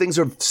that those things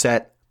are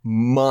set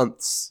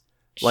months.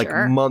 Like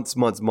months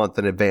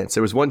in advance.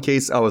 There was one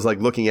case I was like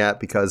looking at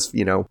because,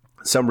 you know,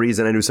 some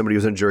reason I knew somebody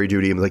was on jury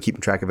duty and was like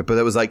keeping track of it. But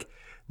that was like,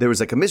 there was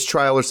like a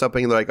mistrial or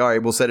something. And they're like, all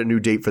right, we'll set a new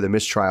date for the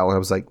mistrial. And I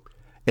was like,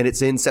 and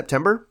it's in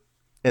September?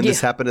 And this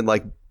happened in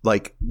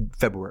like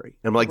February.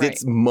 And I'm like,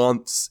 it's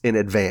months in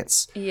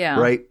advance. Yeah.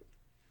 Right.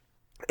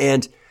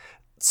 And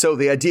so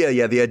the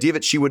idea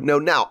that she would know.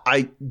 Now,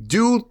 I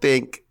do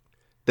think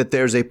that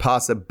there's a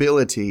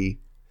possibility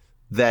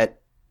that,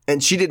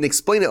 and she didn't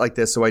explain it like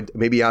this, so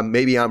maybe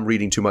I'm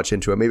reading too much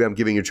into it. Maybe I'm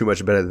giving her too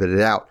much benefit of the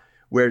doubt.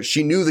 Where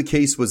she knew the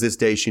case was this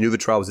day, she knew the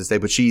trial was this day,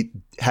 but she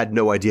had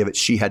no idea that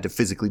she had to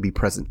physically be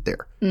present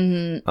there.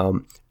 Mm-hmm.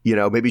 You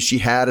know, maybe she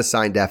had a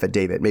signed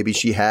affidavit, maybe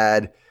she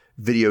had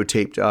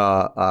videotaped,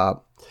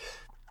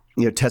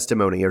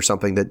 testimony or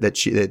something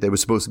that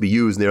was supposed to be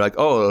used, and they're like,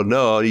 oh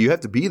no, you have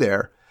to be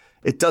there.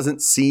 It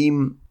doesn't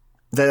seem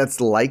that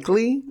that's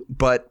likely,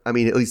 but I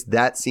mean, at least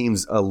that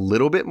seems a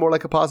little bit more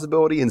like a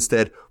possibility.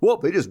 Instead, well,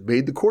 they just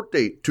made the court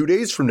date 2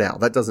 days from now.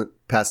 That doesn't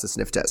pass the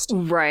sniff test.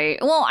 Right.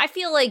 Well, I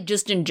feel like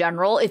just in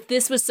general, if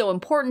this was so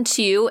important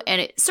to you, and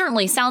it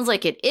certainly sounds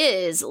like it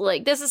is,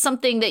 like this is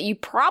something that you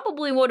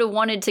probably would have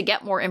wanted to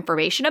get more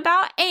information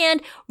about.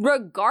 And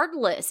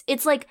regardless,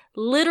 it's like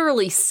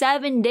literally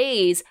 7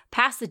 days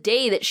past the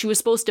day that she was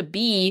supposed to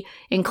be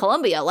in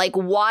Colombia. Like,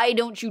 why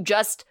don't you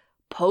just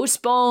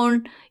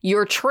postpone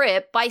your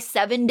trip by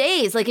 7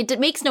 days? Like, it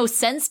makes no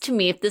sense to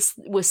me if this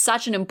was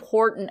such an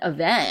important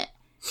event.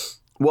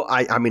 Well,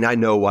 I mean, I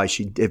know why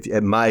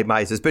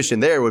my suspicion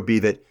there would be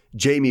that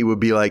Jamie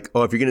would be like,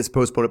 oh, if you're going to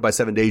postpone it by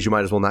 7 days, you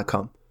might as well not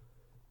come.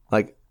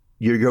 Like,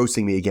 you're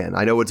ghosting me again.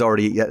 I know what's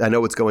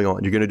going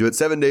on. You're going to do it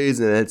 7 days,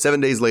 and then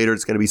 7 days later,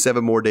 it's going to be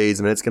 7 more days,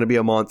 and then it's going to be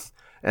a month.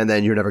 And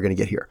then you're never going to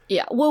get here.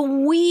 Yeah. Well,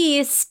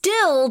 we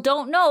still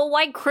don't know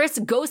why Chris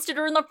ghosted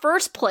her in the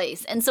first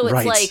place. And so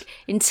it's like,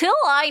 until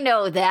I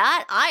know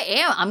that,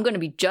 I'm going to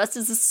be just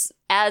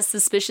as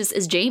suspicious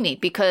as Jamie,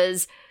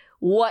 because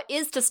what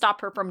is to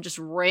stop her from just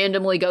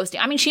randomly ghosting?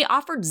 I mean, she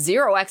offered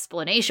zero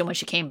explanation when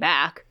she came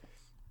back.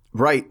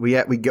 Right. We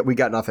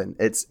got nothing.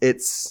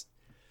 It's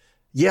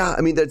yeah.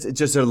 I mean, that's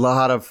just a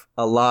lot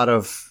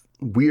of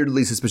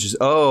weirdly suspicious.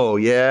 Oh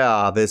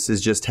yeah, this is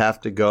just have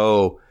to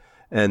go,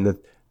 and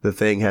the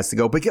thing has to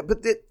go. But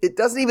it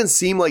doesn't even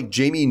seem like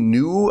Jamie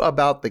knew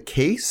about the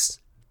case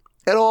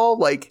at all.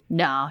 Like,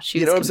 no, she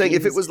was, you know what I'm saying?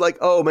 If it was like,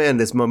 oh man,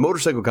 my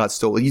motorcycle got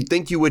stolen, you'd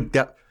think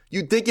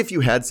if you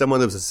had someone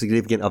that was a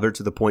significant other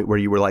to the point where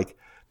you were like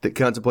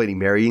contemplating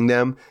marrying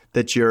them,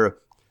 that your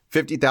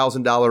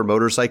 $50,000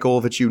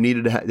 motorcycle that you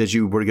needed that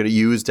you were going to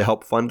use to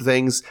help fund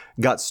things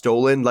got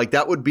stolen. Like,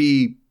 that would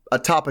be a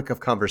topic of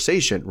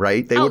conversation,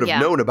 right? They would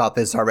have known about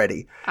this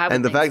already.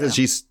 And the fact that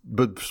she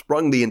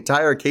sprung the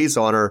entire case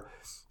on her,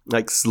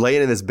 like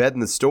laying in this bed in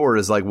the store,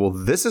 is like, well,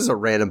 this is a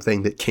random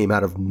thing that came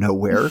out of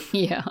nowhere.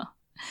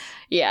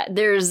 Yeah.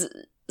 There's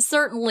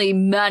certainly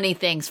many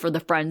things for the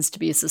friends to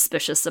be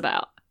suspicious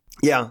about.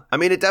 Yeah. I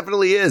mean, it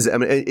definitely is. I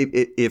mean,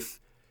 if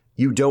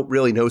you don't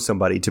really know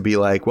somebody, to be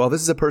like, well,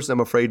 this is a person I'm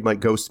afraid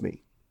might ghost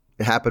me.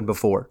 It happened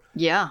before.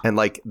 Yeah. And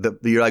like,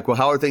 you're like, well,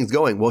 how are things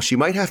going? Well, she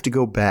might have to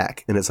go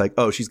back. And it's like,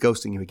 oh, she's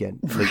ghosting you again.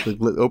 Like,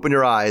 open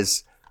your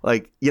eyes.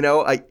 Like, you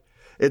know,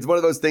 it's one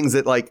of those things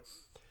that like,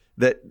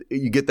 that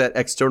you get that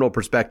external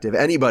perspective.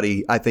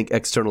 Anybody, I think,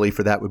 externally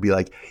for that would be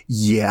like,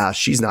 yeah,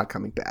 she's not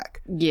coming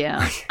back.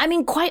 Yeah. I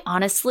mean, quite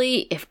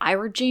honestly, if I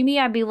were Jamie,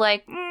 I'd be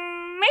like,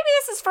 maybe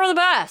this is for the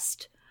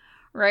best.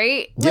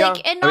 Right? Yeah.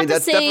 Like, and not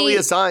that's to say, definitely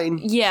a sign.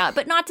 Yeah.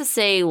 But not to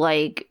say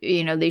like,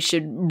 you know, they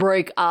should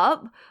break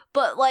up.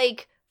 But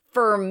like,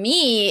 for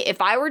me,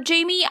 if I were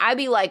Jamie, I'd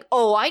be like,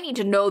 oh, I need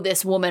to know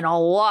this woman a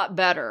lot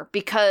better,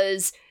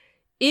 because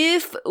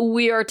if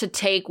we are to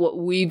take what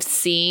we've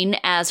seen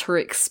as her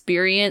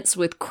experience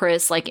with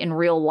Chris, like in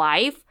real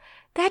life,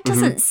 that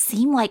doesn't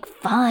seem like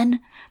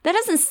fun. That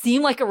doesn't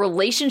seem like a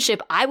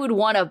relationship I would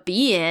want to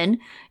be in.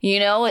 You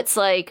know, it's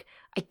like,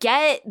 I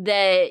get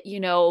that,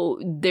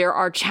 there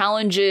are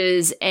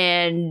challenges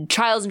and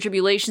trials and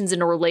tribulations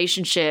in a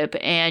relationship,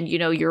 and,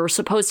 you're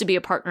supposed to be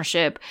a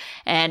partnership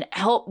and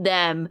help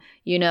them,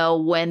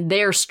 when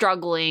they're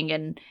struggling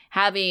and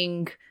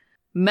having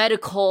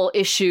medical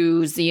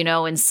issues,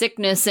 in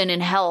sickness and in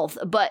health.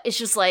 But it's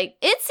just like,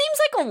 it seems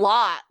like a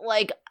lot.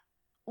 Like,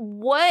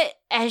 what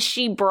has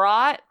she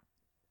brought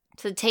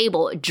to the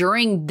table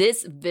during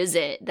this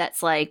visit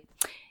that's like,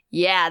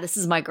 yeah, this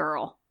is my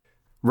girl?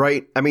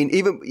 Right. I mean,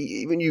 even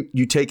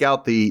you take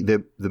out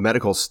the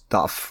medical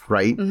stuff,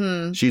 right?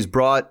 Mm-hmm. She's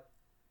brought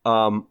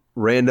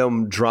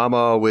random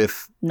drama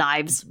with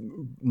knives.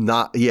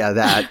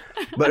 That.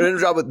 But random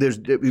drama, there's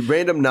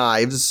random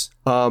knives,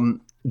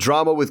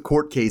 drama with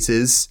court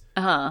cases,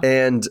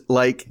 and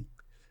like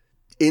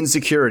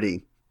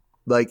insecurity.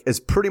 Like, it's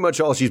pretty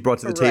much all she's brought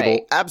to the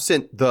table,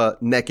 absent the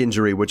neck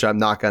injury, which I'm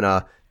not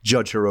gonna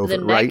judge her over.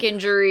 The neck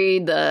injury,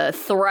 the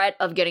threat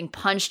of getting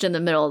punched in the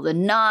middle of the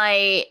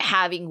night,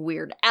 having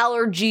weird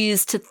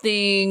allergies to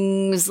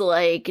things,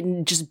 like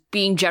just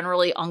being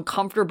generally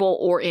uncomfortable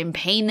or in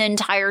pain the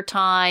entire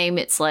time.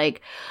 It's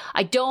like,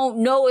 I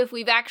don't know if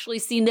we've actually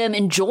seen them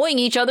enjoying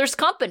each other's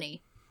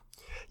company.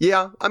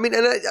 Yeah. I mean,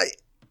 and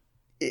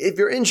if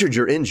you're injured,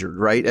 you're injured,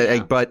 right?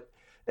 Yeah.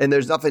 And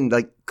there's nothing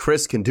like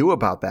Chris can do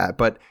about that.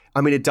 But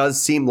I mean, it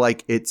does seem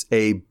like it's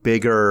a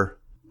bigger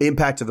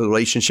impact of the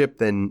relationship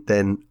than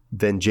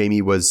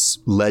Jamie was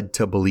led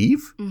to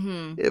believe,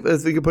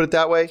 if we could put it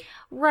that way.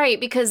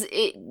 Right, because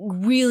it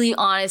really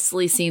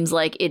honestly seems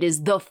like it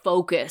is the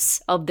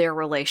focus of their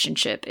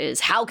relationship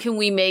is how can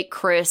we make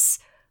Chris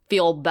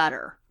feel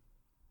better?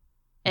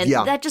 And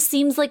that just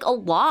seems like a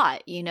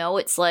lot,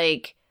 It's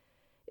like,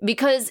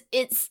 because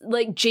it's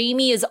like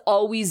Jamie is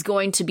always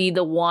going to be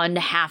the one to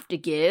have to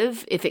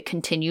give if it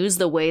continues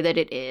the way that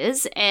it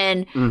is.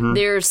 And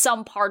there's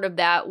some part of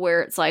that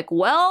where it's like,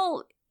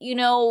 well,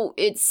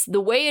 it's the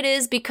way it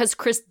is because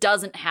Chris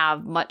doesn't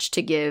have much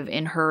to give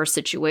in her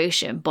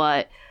situation.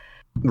 But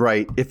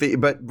right.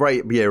 But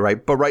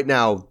right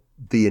now,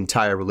 the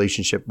entire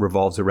relationship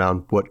revolves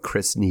around what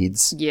Chris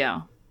needs.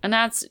 Yeah. And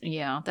that's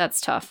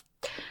tough.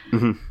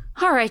 Mm-hmm.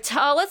 All right,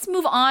 let's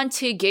move on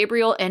to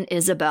Gabriel and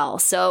Isabel.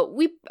 So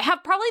we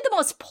have probably the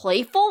most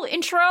playful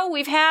intro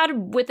we've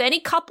had with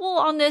any couple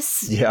on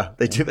this. Yeah,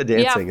 they do the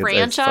dancing.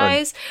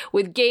 Franchise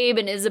with Gabe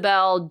and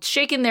Isabel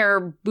shaking their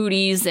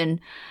booties.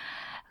 And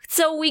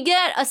so we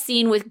get a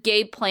scene with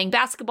Gabe playing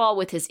basketball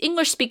with his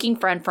English-speaking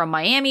friend from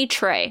Miami,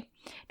 Trey.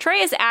 Trey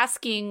is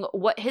asking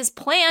what his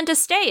plan to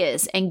stay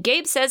is, and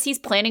Gabe says he's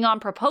planning on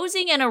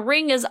proposing and a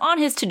ring is on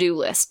his to-do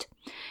list.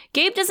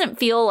 Gabe doesn't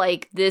feel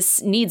like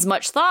this needs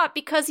much thought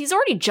because he's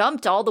already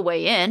jumped all the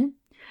way in.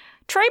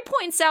 Trey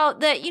points out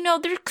that,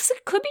 there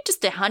could be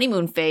just a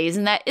honeymoon phase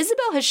and that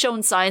Isabel has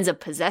shown signs of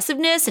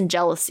possessiveness and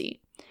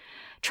jealousy.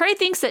 Trey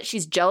thinks that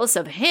she's jealous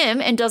of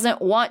him and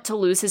doesn't want to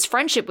lose his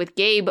friendship with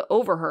Gabe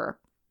over her.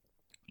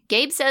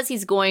 Gabe says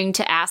he's going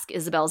to ask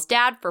Isabel's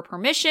dad for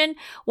permission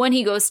when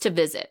he goes to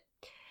visit.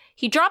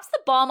 He drops the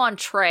bomb on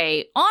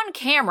Trey on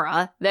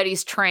camera that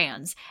he's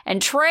trans,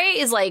 and Trey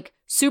is like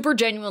super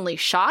genuinely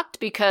shocked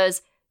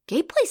because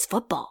Gabe plays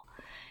football.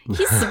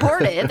 He's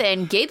supportive,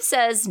 and Gabe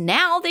says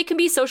now they can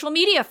be social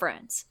media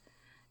friends.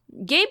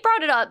 Gabe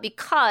brought it up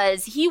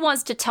because he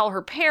wants to tell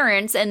her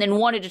parents and then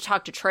wanted to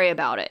talk to Trey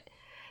about it.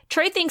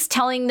 Trey thinks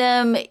telling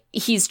them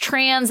he's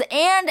trans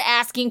and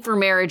asking for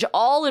marriage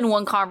all in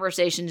one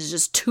conversation is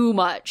just too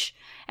much.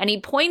 And he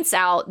points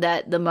out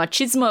that the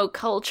machismo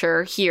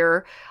culture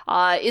here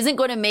isn't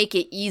going to make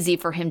it easy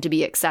for him to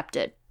be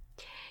accepted.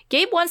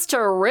 Gabe wants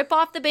to rip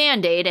off the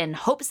Band-Aid and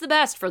hopes the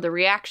best for the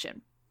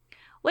reaction.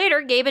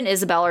 Later, Gabe and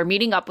Isabel are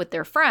meeting up with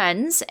their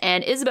friends,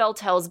 and Isabel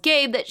tells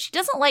Gabe that she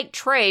doesn't like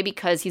Trey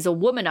because he's a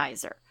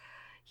womanizer.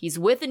 He's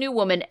with a new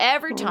woman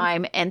every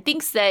time and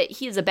thinks that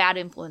he is a bad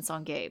influence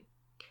on Gabe.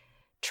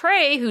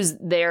 Trey, who's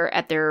there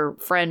at their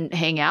friend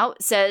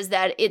hangout, says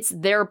that it's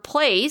their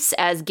place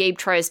as Gabe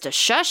tries to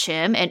shush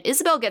him, and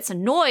Isabel gets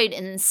annoyed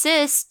and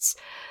insists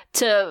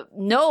to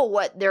know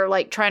what they're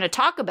trying to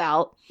talk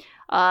about.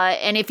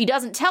 And if he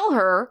doesn't tell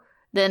her,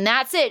 then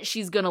that's it.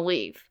 She's going to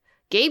leave.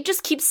 Gabe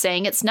just keeps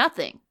saying it's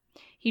nothing.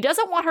 He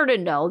doesn't want her to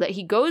know that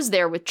he goes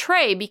there with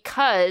Trey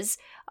because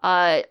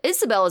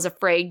Isabel is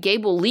afraid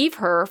Gabe will leave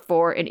her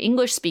for an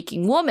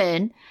English-speaking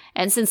woman,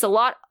 and since a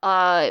lot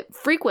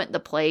frequent the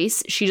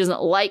place, she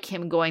doesn't like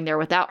him going there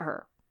without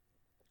her.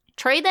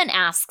 Trey then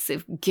asks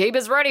if Gabe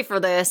is ready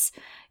for this,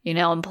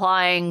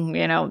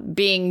 implying,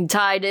 being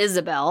tied to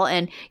Isabel,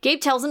 and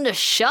Gabe tells him to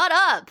shut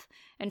up,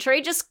 and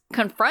Trey just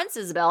confronts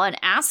Isabel and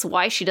asks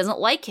why she doesn't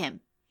like him.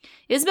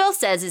 Isabel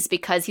says it's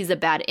because he's a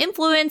bad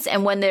influence,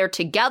 and when they're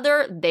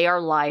together, they are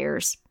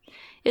liars.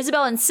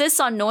 Isabel insists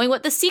on knowing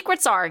what the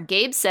secrets are, and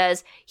Gabe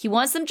says he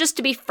wants them just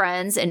to be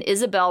friends, and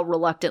Isabel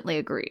reluctantly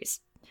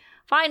agrees.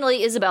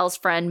 Finally, Isabel's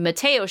friend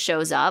Mateo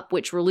shows up,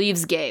 which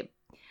relieves Gabe.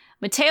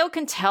 Mateo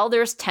can tell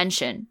there's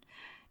tension.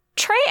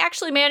 Trey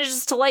actually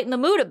manages to lighten the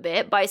mood a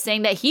bit by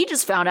saying that he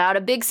just found out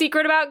a big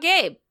secret about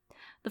Gabe.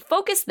 The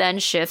focus then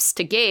shifts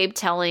to Gabe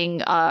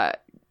telling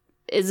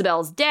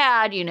Isabel's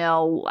dad,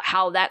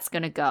 how that's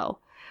going to go.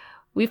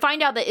 We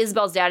find out that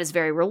Isabel's dad is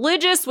very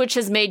religious, which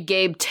has made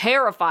Gabe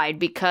terrified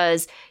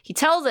because he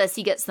tells us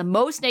he gets the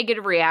most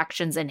negative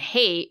reactions and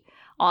hate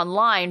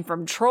online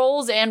from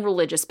trolls and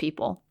religious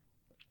people.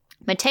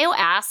 Mateo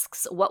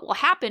asks what will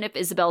happen if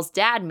Isabel's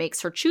dad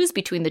makes her choose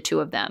between the two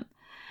of them.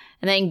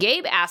 And then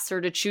Gabe asks her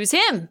to choose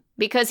him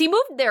because he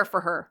moved there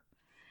for her.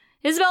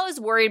 Isabel is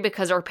worried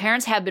because her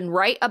parents have been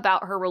right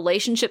about her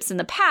relationships in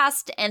the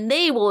past, and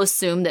they will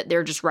assume that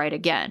they're just right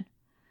again.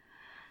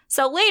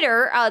 So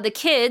later, the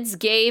kids,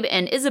 Gabe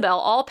and Isabel,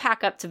 all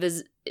pack up to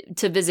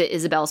visit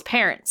Isabel's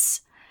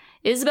parents.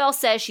 Isabel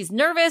says she's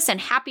nervous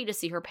and happy to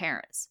see her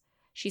parents.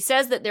 She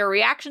says that their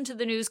reaction to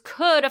the news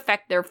could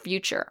affect their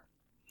future.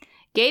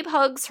 Gabe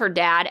hugs her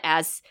dad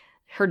as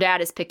her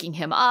dad is picking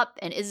him up,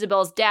 and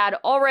Isabel's dad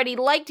already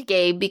liked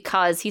Gabe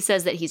because he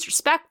says that he's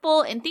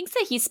respectful and thinks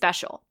that he's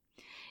special.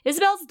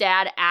 Isabel's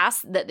dad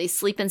asks that they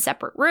sleep in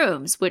separate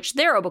rooms, which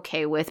they're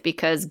okay with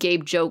because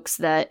Gabe jokes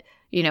that,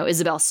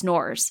 Isabel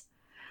snores.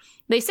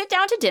 They sit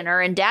down to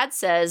dinner, and Dad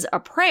says a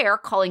prayer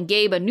calling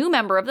Gabe a new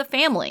member of the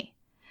family.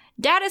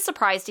 Dad is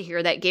surprised to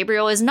hear that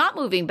Gabriel is not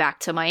moving back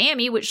to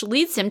Miami, which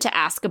leads him to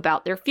ask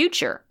about their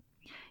future.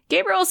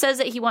 Gabriel says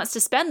that he wants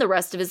to spend the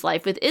rest of his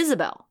life with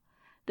Isabel.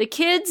 The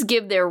kids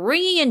give their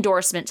ringing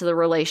endorsement to the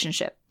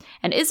relationship,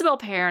 and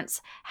Isabel's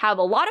parents have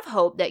a lot of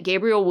hope that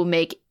Gabriel will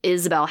make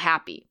Isabel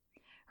happy.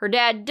 Her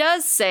dad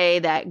does say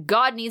that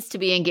God needs to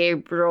be in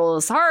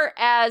Gabriel's heart,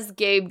 as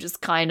Gabe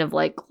just kind of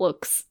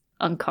looks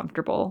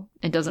uncomfortable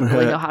and doesn't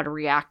really know how to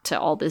react to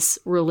all this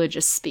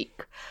religious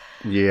speak.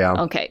 Yeah.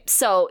 Okay,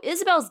 so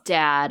Isabel's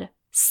dad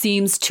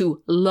seems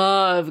to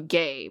love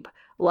Gabe.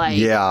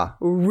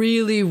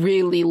 Really,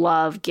 really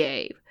love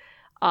Gabe.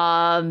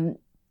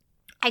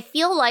 I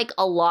feel like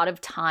a lot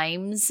of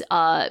times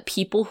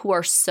people who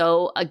are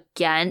so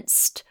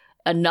against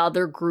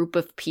another group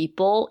of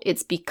people,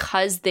 it's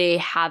because they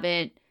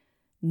haven't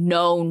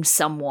known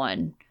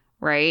someone,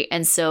 right?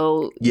 And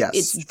so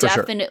it's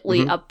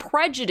definitely a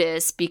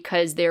prejudice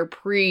because they're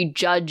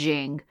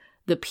prejudging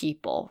the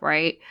people,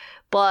 right?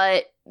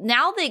 But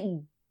now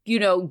that,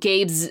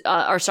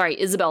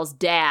 Isabel's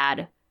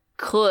dad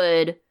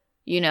could,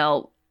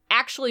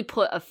 actually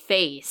put a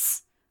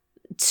face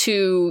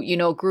to,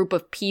 a group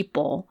of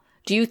people,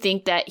 do you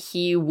think that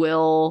he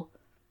will,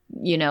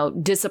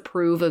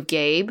 disapprove of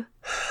Gabe?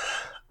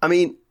 I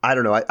mean, I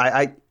don't know.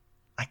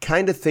 I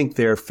kind of think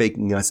they're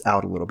faking us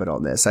out a little bit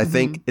on this. I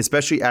think,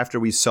 especially after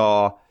we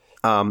saw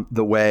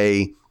the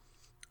way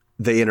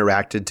they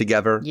interacted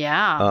together.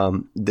 Yeah.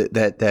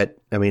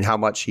 How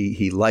much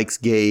he likes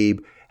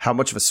Gabe, how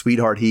much of a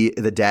sweetheart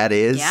the dad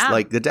is.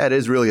 Yeah. The dad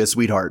is really a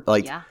sweetheart.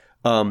 That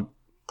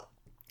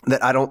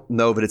I don't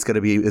know that it's going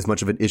to be as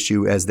much of an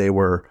issue as they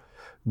were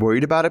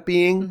worried about it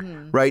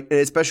being, right? And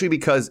especially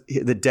because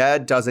the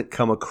dad doesn't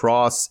come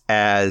across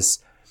as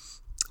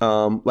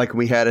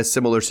we had a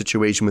similar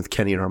situation with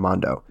Kenny and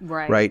Armando,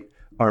 right?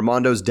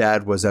 Armando's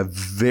dad was a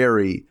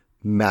very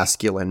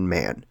masculine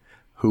man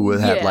who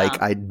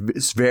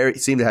had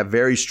seemed to have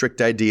very strict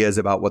ideas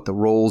about what the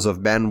roles of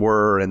men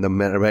were, and the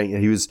men. Right?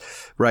 He was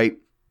right.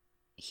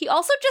 He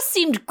also just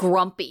seemed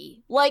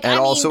grumpy.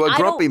 Also a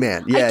grumpy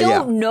man. Yeah, I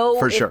don't know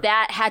for if sure.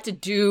 that had to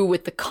do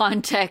with the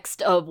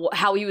context of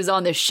how he was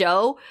on the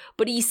show,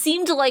 but he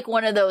seemed like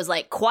one of those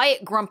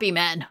quiet, grumpy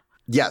men.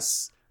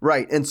 Yes,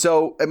 right. And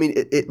so,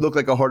 it looked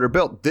like a harder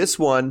build. This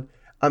one,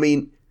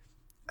 he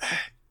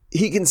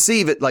can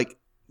see that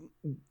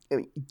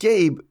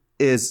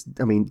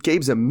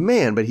Gabe's a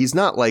man, but he's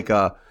not like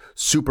a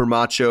super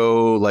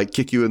macho,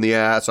 kick you in the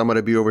ass, I'm going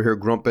to be over here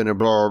grumping and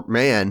blah,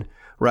 man.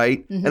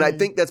 Right. And I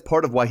think that's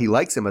part of why he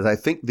likes him, is I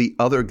think the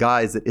other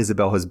guys that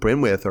Isabel has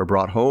been with or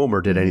brought home or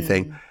did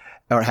anything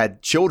or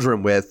had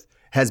children with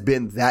has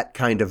been that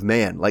kind of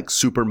man,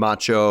 super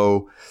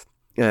macho,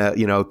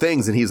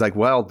 things. And he's like,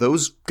 well,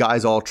 those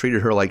guys all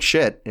treated her like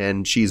shit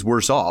and she's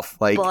worse off.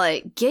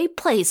 But Gabe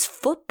plays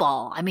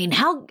football.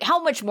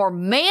 How much more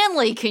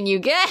manly can you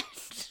get?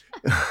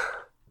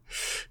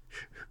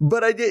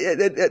 But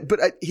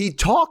he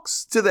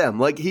talks to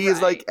them he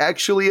is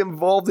actually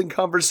involved in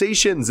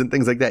conversations and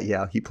things like that.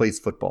 Yeah, he plays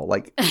football.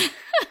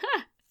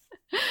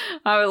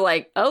 I was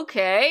like,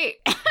 okay.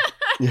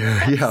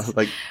 yeah.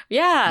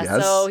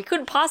 Yes. So he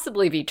couldn't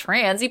possibly be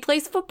trans. He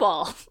plays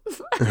football.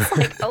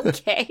 It's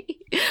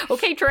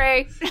okay,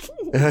 Trey.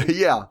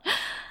 Yeah,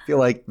 I feel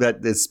like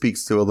that this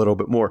speaks to a little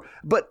bit more,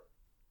 but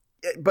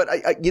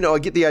I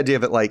get the idea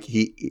of it.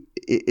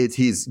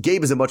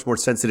 Gabe is a much more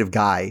sensitive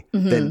guy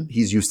than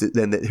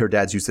than her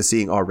dad's used to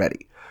seeing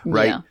already,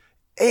 right? Yeah.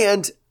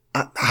 And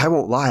I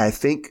won't lie, I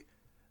think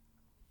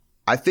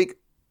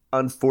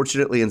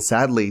unfortunately and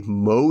sadly,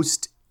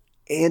 most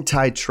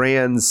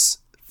anti-trans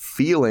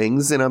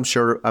feelings, and I'm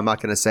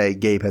not going to say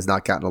Gabe has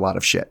not gotten a lot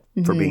of shit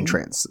for being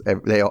trans.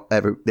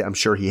 I'm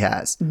sure he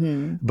has,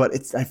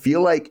 but I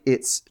feel like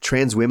it's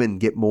trans women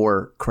get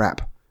more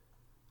crap.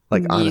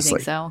 Honestly, you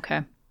think so?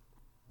 Okay.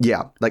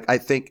 Yeah, I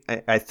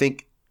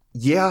think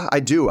Yeah,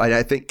 I do.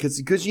 I think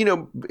because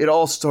it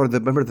all started.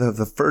 Remember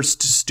the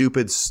first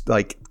stupid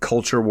like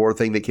culture war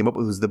thing that came up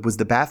with was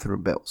the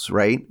bathroom bills,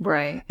 right?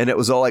 Right. And it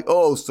was all like,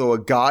 oh, so a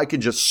guy can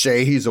just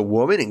say he's a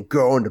woman and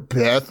go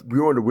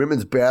into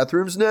women's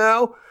bathrooms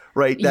now,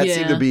 right? That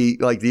seemed to be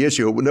like the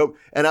issue. No,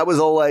 and I was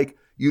all like,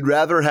 you'd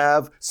rather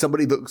have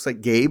somebody that looks like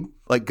Gabe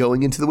like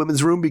going into the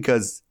women's room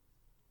because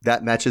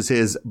that matches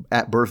his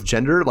at birth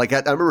gender. Like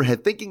I remember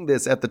thinking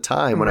this at the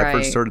time when I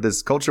first started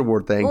this culture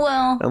war thing.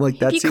 Well, I'm like,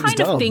 that if you seems kind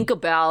dumb. of think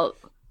about,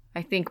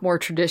 I think more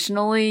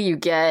traditionally, you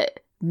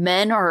get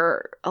men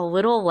are a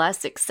little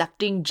less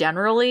accepting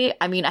generally.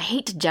 I mean, I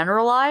hate to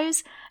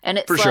generalize, and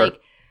it's like,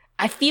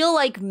 I feel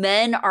like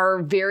men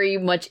are very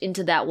much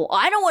into that. Well,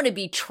 I don't want to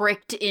be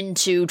tricked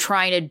into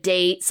trying to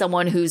date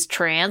someone who's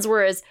trans,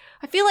 whereas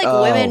I feel like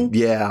women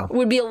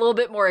would be a little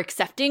bit more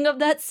accepting of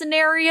that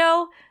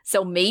scenario.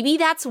 So maybe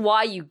that's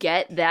why you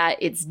get that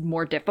it's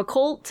more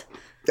difficult.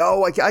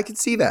 Oh, I can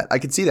see that. I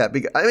can see that.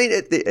 Because, I mean,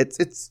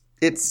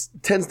 it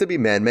tends to be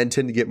men. Men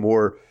tend to get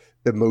more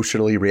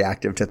emotionally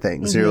reactive to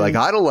things. Mm-hmm. You're like,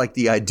 I don't like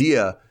the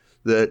idea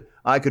that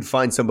I could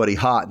find somebody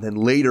hot and then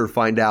later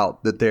find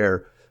out that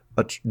they're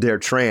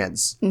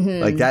trans.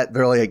 Mm-hmm. Like that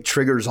really like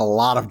triggers a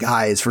lot of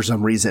guys for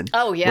some reason.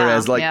 Oh yeah.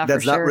 Whereas like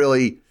that's not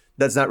really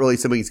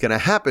something that's going to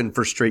happen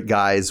for straight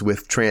guys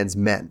with trans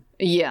men.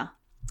 Yeah.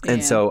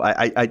 And so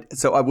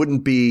I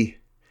wouldn't be.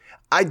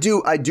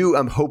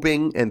 I'm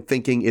hoping and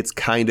thinking it's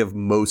kind of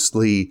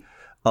mostly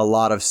a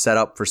lot of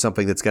setup for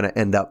something that's going to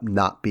end up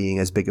not being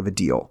as big of a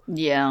deal.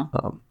 Yeah.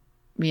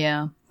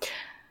 Yeah.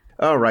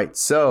 All right.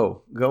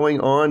 So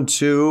going on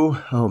to,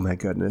 oh my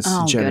goodness.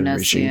 Jen and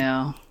Rishi.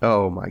 Yeah.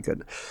 Oh my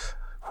goodness.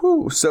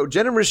 Whew. So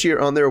Jen and Rishi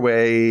are on their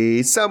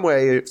way,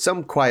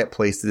 some quiet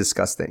place to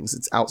discuss things.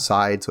 It's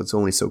outside, so it's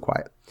only so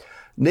quiet.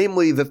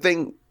 Namely, the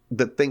thing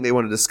they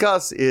want to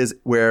discuss is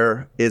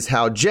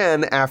how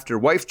Jen, after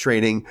wife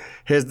training,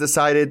 has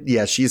decided,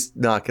 she's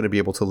not going to be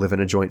able to live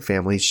in a joint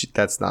family.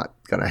 That's not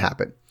going to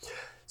happen.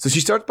 So she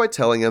starts by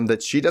telling him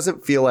that she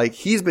doesn't feel like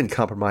he's been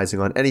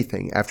compromising on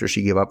anything after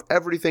she gave up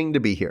everything to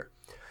be here.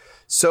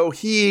 So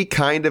he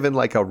kind of in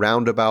like a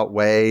roundabout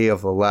way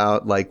of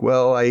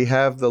I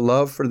have the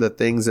love for the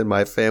things in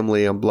my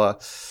family and blah,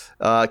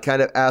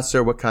 kind of asks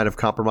her what kind of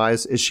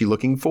compromise is she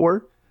looking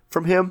for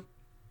from him.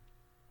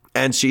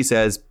 And she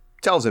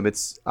tells him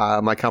it's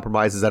my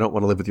compromise is I don't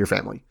want to live with your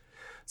family.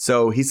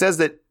 So he says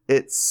that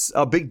it's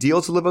a big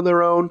deal to live on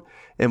their own.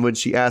 And when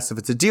she asks if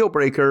it's a deal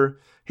breaker,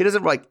 he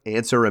doesn't like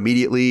answer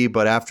immediately,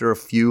 but after a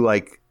few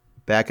like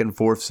back and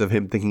forths of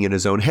him thinking in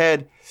his own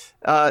head,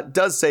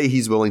 does say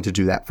he's willing to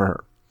do that for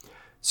her.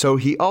 So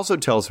he also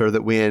tells her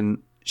that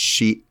when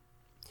she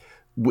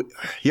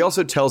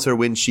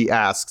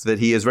asks that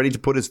he is ready to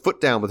put his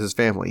foot down with his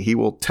family, he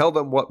will tell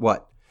them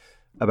what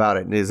about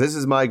it. And this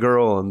is my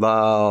girl and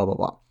blah, blah,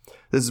 blah.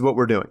 This is what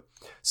we're doing.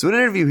 So in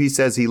an interview, he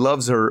says he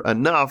loves her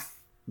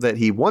enough that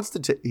he wants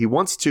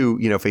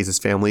to face his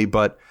family,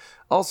 but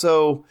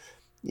also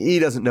he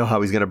doesn't know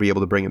how he's going to be able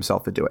to bring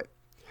himself to do it.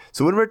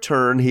 So in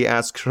return, he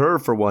asks her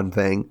for one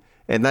thing,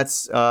 and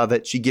that's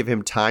that she give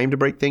him time to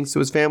break things to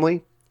his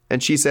family.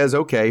 And she says,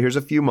 okay, here's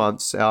a few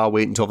months. I'll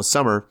wait until the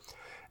summer.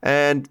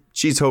 And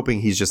she's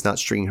hoping he's just not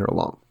stringing her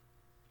along.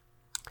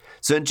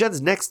 So then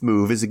Jen's next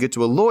move is to get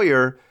to a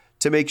lawyer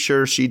to make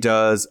sure she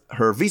does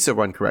her visa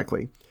run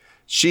correctly.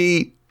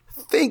 She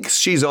thinks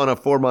she's on a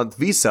 4-month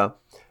visa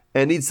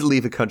and needs to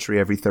leave the country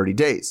every 30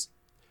 days.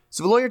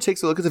 So the lawyer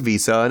takes a look at the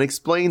visa and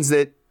explains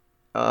that,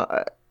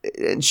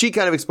 and she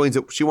kind of explains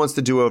that she wants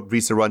to do a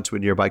visa run to a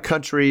nearby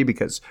country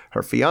because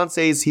her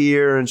fiance's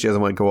here and she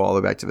doesn't want to go all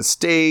the way back to the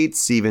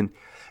States, even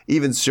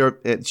sure,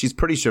 she's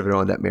pretty sure they're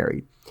all not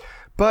married.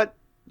 But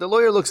the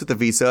lawyer looks at the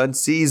visa and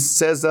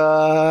says,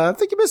 I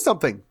think you missed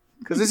something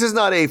because this is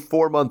not a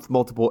 4-month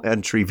multiple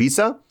entry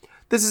visa.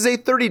 This is a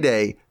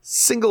 30-day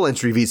single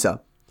entry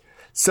visa.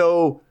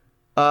 So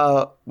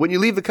when you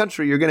leave the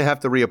country, you're going to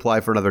have to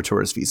reapply for another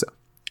tourist visa.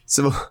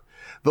 So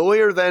the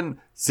lawyer then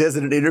says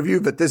in an interview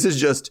that this is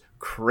just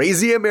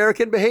crazy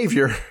American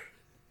behavior.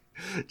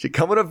 You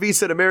come on a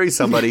visa to marry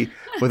somebody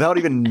without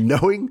even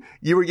knowing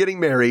you were getting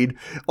married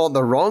on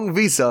the wrong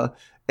visa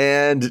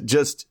and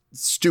just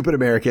stupid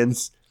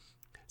Americans.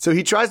 So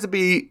she tries to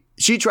be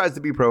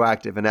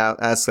proactive and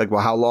asks like,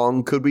 well, how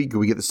long could we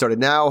get this started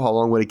now? How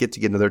long would it get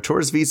another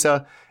tourist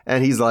visa?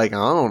 And he's like,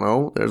 I don't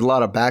know. There's a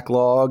lot of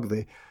backlog.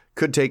 They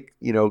could take,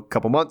 a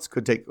couple months,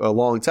 could take a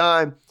long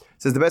time.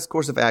 Says the best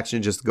course of action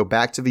is just to go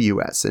back to the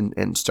U.S.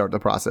 and start the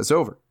process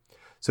over.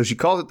 So she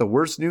calls it the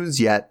worst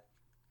news yet.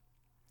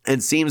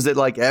 And seems that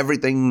like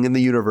everything in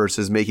the universe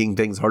is making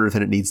things harder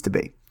than it needs to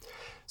be.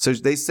 So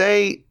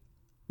the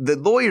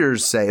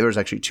lawyers say, there's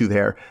actually two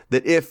there,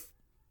 that if,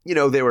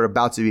 they were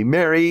about to be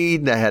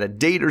married, they had a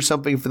date or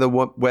something for the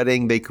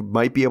wedding, they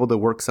might be able to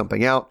work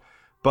something out.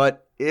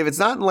 But if it's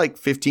not in like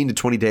 15 to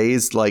 20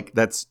 days, like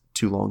that's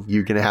too long.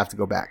 You're going to have to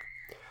go back.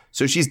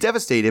 So she's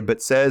devastated,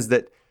 but says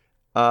that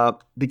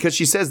because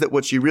she says that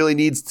what she really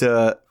needs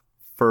to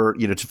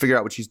figure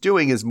out what she's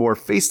doing is more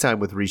FaceTime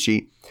with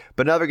Rishi.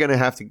 But now they're going to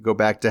have to go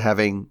back to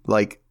having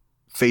like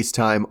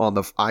FaceTime on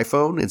the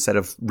iPhone instead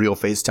of real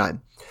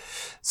FaceTime.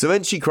 So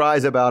then she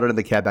cries about it in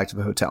the cab back to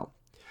the hotel.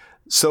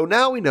 So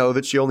now we know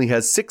that she only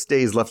has 6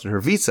 days left in her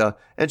visa,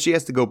 and she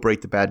has to go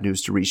break the bad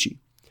news to Rishi.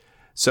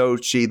 So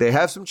they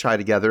have some chai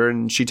together,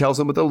 and she tells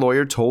him what the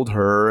lawyer told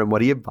her and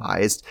what he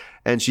advised,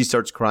 and she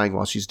starts crying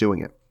while she's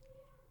doing it.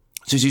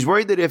 So she's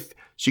worried that if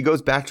she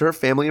goes back to her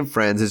family and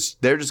friends,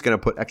 they're just going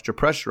to put extra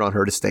pressure on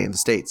her to stay in the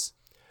States.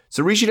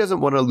 So Rishi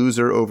doesn't want to lose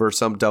her over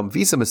some dumb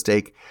visa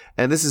mistake,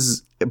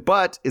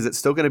 but is it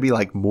still going to be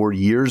like more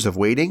years of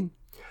waiting?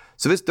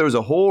 So this throws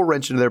a whole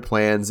wrench into their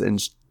plans,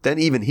 and then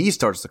even he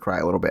starts to cry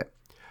a little bit.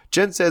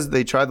 Jen says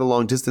they tried the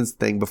long distance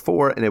thing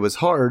before and it was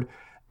hard,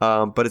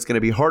 but it's going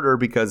to be harder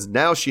because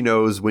now she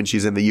knows when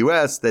she's in the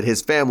U.S. that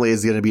his family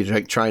is going to be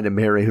like trying to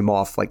marry him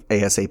off like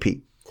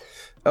ASAP.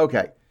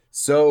 Okay,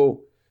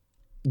 so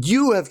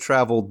you have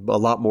traveled a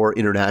lot more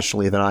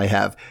internationally than I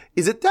have.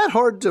 Is it that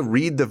hard to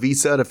read the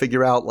visa to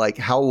figure out like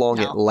how long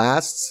it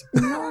lasts?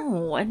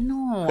 No, I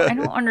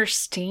don't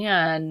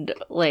understand.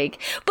 But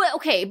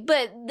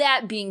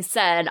that being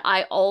said,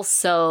 I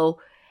also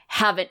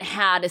haven't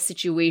had a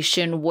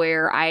situation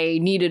where I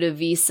needed a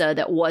visa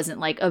that wasn't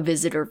like a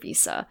visitor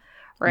visa.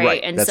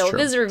 Right. And so true.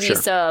 Visitor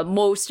visa,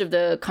 most of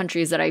the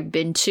countries that I've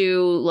been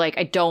to, like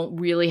I don't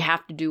really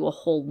have to do a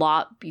whole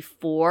lot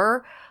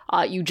before.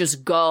 You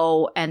just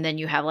go and then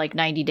you have like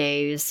 90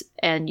 days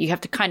and you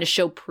have to kind of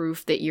show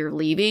proof that you're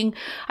leaving.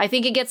 I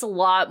think it gets a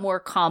lot more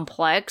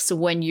complex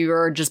when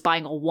you're just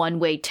buying a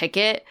one-way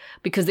ticket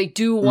because they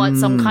do want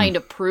some kind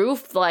of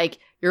proof like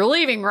you're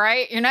leaving,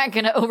 right? You're not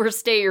going to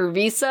overstay your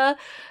visa.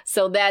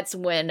 So that's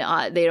when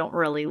they don't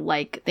really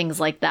like things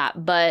like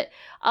that. But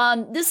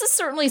this is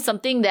certainly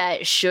something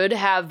that should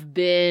have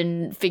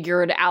been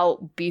figured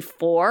out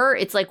before.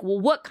 It's like, well,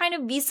 what kind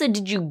of visa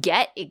did you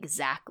get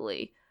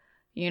exactly?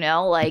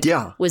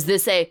 Was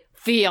this a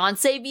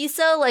fiance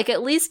visa? Like,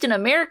 at least in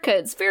America,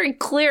 it's very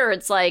clear.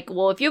 It's like,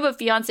 well, if you have a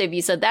fiance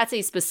visa, that's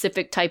a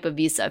specific type of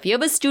visa. If you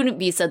have a student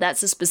visa,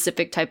 that's a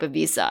specific type of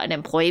visa. An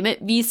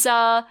employment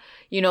visa,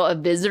 a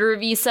visitor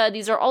visa.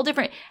 These are all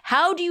different.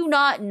 How do you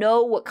not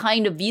know what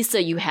kind of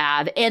visa you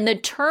have and the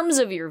terms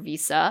of your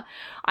visa?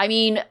 I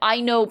mean, I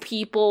know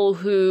people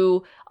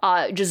who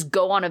just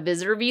go on a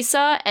visitor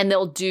visa and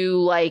they'll do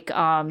like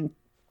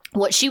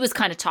what she was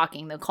kind of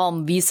talking, they call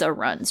them visa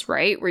runs,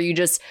 right? Where you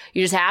just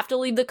have to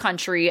leave the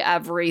country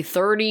every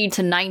 30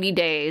 to 90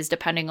 days,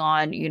 depending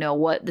on,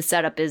 what the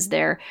setup is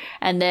there.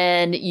 And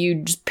then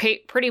you just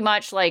pretty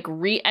much like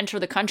re-enter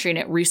the country and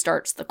it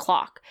restarts the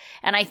clock.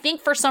 And I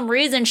think for some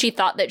reason she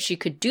thought that she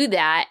could do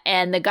that.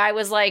 And the guy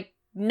was like,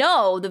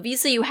 no, the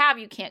visa you have,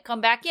 you can't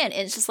come back in.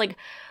 And it's just like,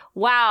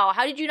 wow,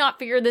 how did you not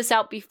figure this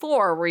out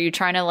before? Were you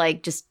trying to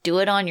like just do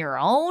it on your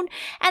own?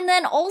 And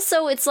then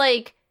also it's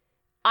like,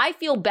 I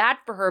feel bad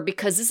for her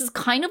because this is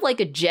kind of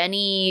like a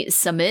Jenny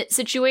Sumit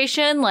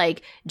situation.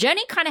 Like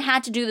Jenny kind of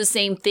had to do the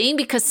same thing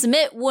because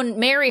Sumit wouldn't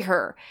marry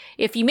her.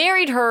 If he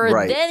married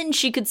her, then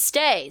she could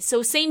stay.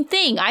 So same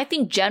thing. I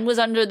think Jen was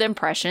under the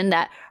impression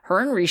that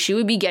her and Rishi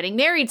would be getting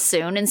married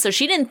soon. And so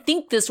she didn't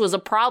think this was a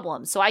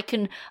problem. So I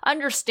can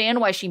understand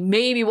why she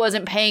maybe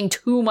wasn't paying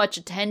too much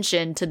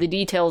attention to the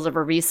details of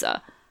her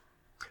visa.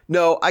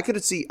 No, I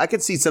could see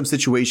some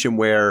situation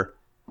where,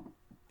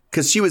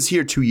 because she was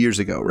here 2 years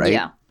ago, right?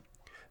 Yeah.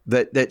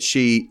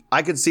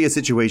 I could see a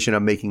situation,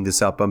 I'm making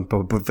this up, I'm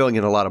filling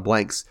in a lot of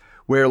blanks,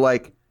 where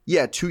like,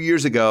 2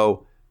 years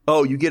ago,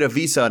 oh, you get a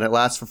visa and it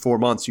lasts for 4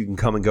 months, you can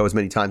come and go as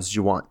many times as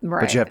you want,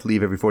 but you have to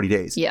leave every 40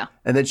 days. Yeah.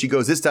 And then she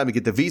goes this time to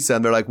get the visa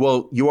and they're like,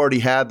 well, you already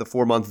had the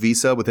 4-month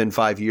visa within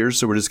 5 years,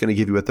 so we're just going to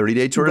give you a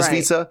 30-day tourist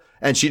visa.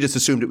 And she just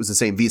assumed it was the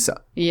same visa.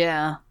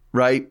 Yeah.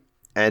 Right?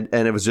 And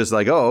it was just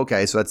like, oh,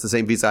 okay, so that's the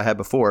same visa I had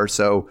before,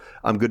 so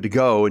I'm good to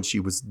go. And she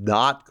was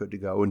not good to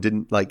go and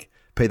didn't like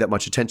pay that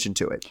much attention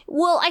to it.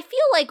 Well, I feel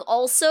like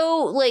also,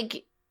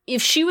 like,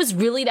 if she was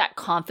really that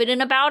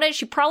confident about it,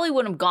 she probably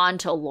wouldn't have gone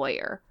to a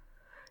lawyer.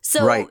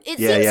 So it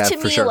seems to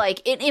me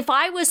like if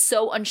I was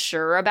so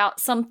unsure about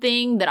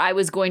something that I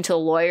was going to a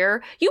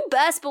lawyer, you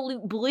best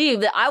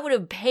believe that I would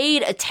have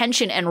paid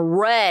attention and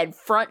read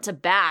front to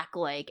back,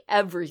 like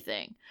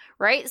everything.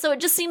 Right? So it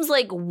just seems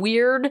like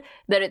weird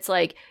that it's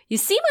like, you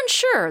seem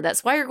unsure.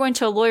 That's why you're going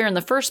to a lawyer in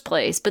the first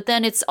place. But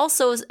then it's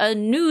also a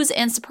news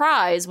and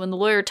surprise when the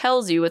lawyer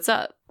tells you what's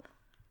up.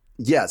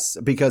 Yes,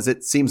 because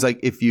it seems like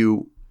if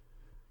you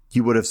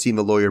would have seen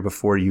the lawyer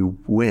before you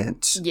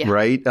went,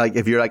 right? Like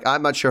if you're like,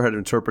 I'm not sure how to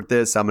interpret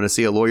this, I'm going to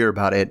see a lawyer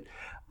about it.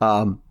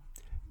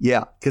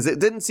 Because it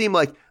didn't seem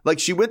like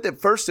she went at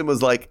first and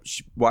was like,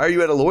 why are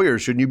you at a lawyer?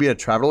 Shouldn't you be a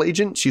travel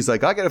agent? She's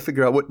like, I got to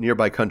figure out what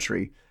nearby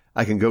country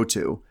I can go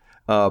to.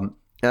 And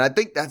I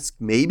think that's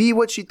maybe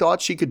what she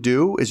thought she could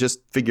do is just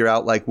figure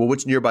out like, well,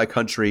 which nearby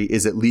country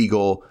is it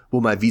legal?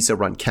 Will my visa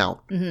run count?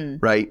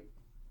 Mm-hmm. Right.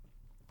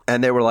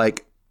 And they were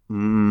like,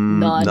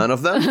 none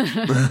of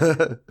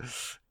them.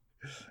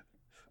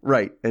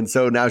 Right. And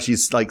so now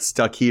she's like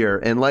stuck here.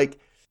 And like,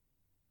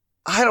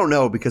 I don't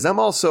know, because I'm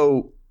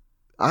also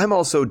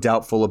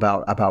doubtful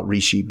about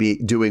Rishi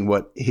doing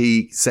what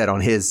he said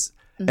on his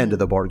end of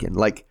the bargain.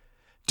 Like,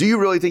 Do you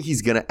really think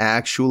he's going to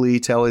actually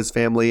tell his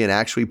family and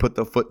actually put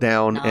the foot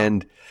down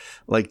and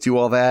like do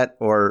all that?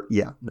 Or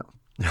no.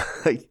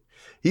 Like,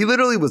 he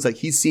literally was like,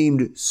 he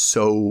seemed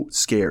so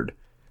scared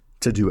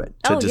to do it.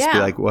 To be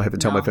like, well, I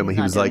haven't told my family.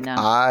 He was like,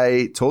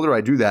 I told her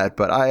I'd do that,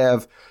 but I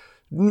have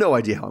no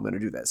idea how I'm going to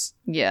do this.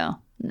 Yeah.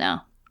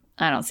 No,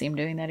 I don't see him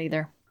doing that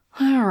either.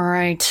 All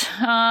right.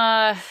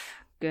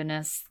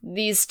 Goodness.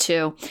 These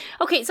two.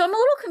 Okay, so I'm a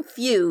little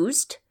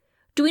confused.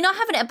 Do we not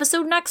have an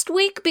episode next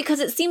week?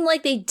 Because it seemed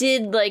like they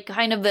did like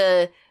kind of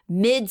a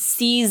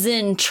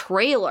mid-season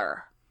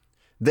trailer.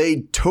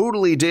 They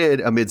totally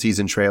did a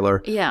mid-season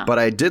trailer. Yeah. But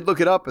I did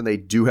look it up, and they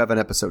do have an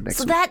episode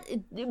next week. So that,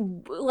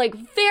 like,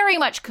 very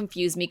much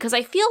confused me, because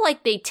I feel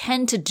like they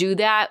tend to do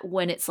that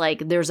when it's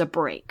like there's a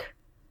break.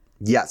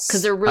 Yes,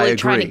 because they're really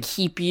trying to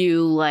keep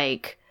you,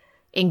 like,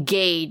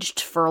 engaged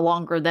for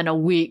longer than a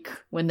week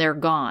when they're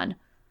gone.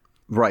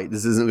 Right.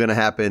 This isn't going to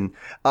happen.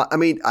 I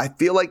mean, I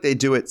feel like they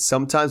do it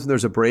sometimes when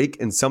there's a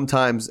break, and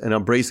sometimes, and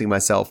I'm bracing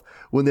myself,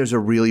 when there's a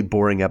really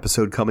boring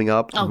episode coming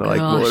up. Oh, I'm like,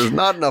 well, there's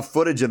not enough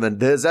footage in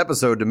this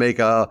episode to make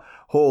a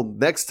whole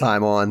next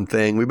time on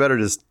thing. We better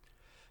just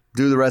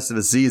do the rest of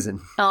the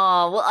season.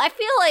 Oh, well, I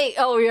feel like,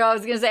 I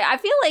was going to say, I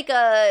feel like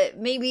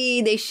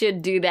maybe they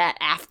should do that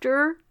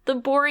after the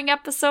boring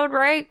episode,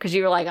 right? Because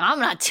you're like, I'm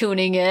not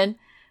tuning in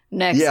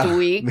next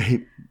week.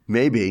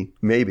 Maybe.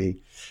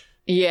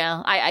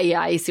 Yeah,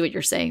 I see what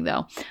you're saying,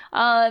 though.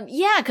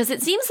 Because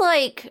it seems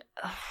like,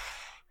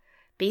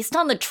 based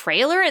on the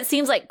trailer, it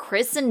seems like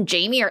Chris and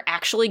Jamie are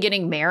actually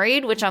getting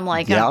married, which I'm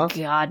like, oh,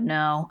 God,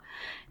 no.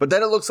 But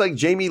then it looks like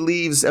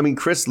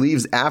Chris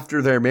leaves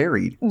after they're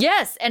married.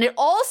 Yes, and it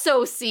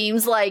also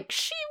seems like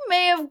she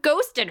may have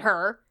ghosted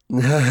her.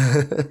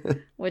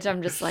 Which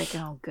I'm just like,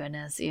 oh,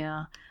 goodness,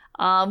 yeah.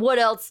 What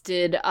else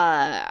did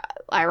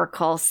I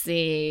recall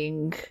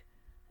seeing?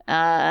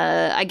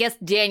 I guess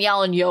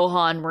Danielle and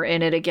Johan were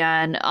in it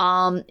again.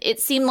 It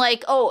seemed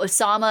like,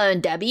 Osama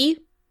and Debbie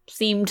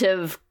seemed to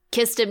have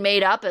kissed and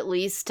made up, at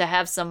least, to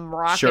have some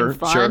rockin'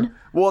 fun. Sure.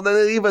 Well, then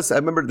they leave us. I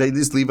remember they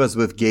just leave us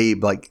with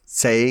Gabe like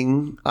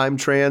saying I'm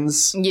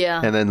trans.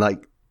 Yeah. And then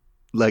like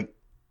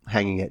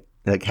hanging it,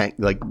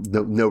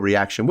 no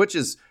reaction, which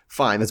is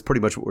fine. That's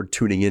pretty much what we're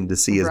tuning in to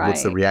see is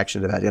what's the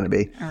reaction to that going to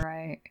be. All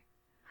right.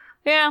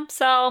 Yeah.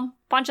 So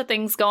bunch of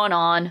things going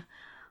on.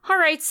 All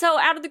right, so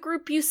out of the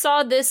group you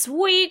saw this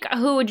week,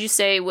 who would you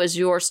say was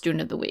your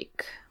student of the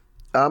week?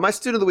 My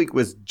student of the week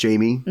was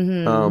Jamie.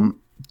 Mm-hmm.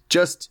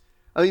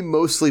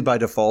 Mostly by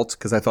default,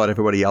 because I thought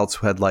everybody else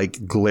had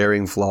like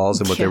glaring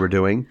flaws in what they were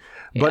doing.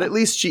 Yeah. But at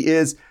least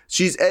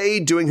she's A,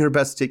 doing her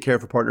best to take care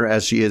of her partner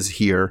as she is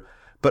here,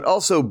 but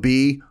also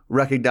B,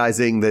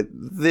 recognizing that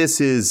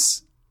this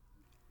is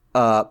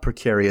a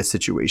precarious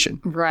situation.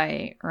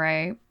 Right.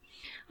 I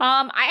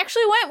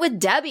actually went with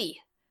Debbie.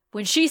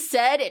 When she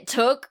said it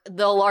took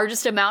the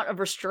largest amount of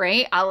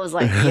restraint, I was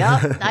like,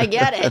 yep, I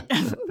get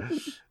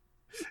it.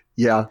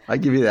 Yeah, I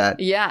give you that.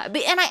 Yeah.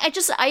 And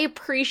I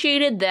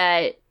appreciated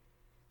that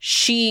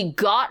she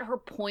got her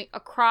point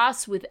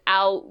across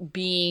without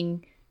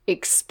being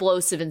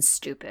explosive and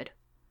stupid.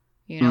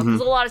 You know,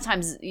 because a lot of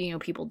times,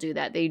 people do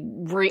that. They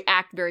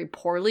react very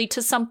poorly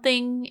to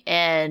something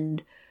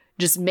and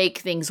just make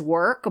things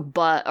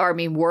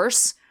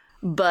worse.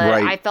 But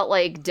I felt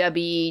like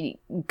Debbie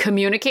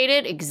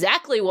communicated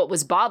exactly what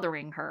was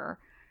bothering her.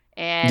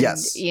 And,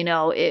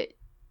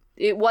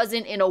 it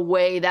wasn't in a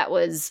way that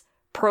was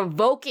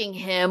provoking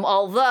him,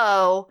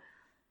 although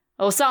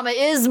Osama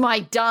is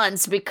my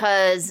dunce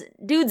because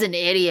dude's an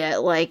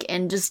idiot,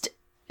 and just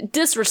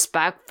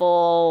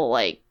disrespectful,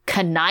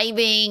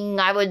 conniving,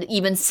 I would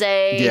even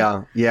say.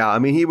 Yeah. I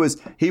mean, he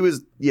was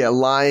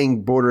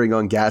lying, bordering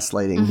on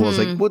gaslighting. Mm-hmm. I was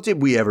like, well,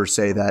 did we ever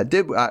say that?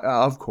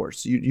 Of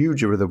course. You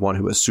were the one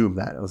who assumed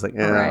that. I was like, I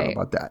don't know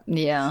about that.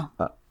 Yeah.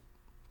 All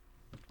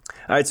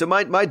right. So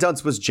my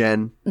dunce was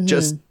Jen. Mm-hmm.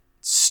 Just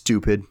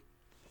stupid.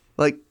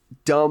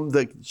 Dumb.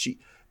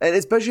 And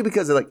especially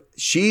because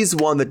she's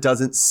one that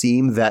doesn't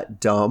seem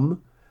that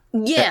dumb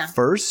at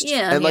first.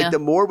 Yeah. And the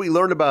more we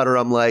learn about her,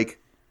 I'm like,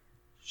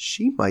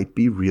 she might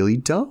be really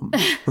dumb.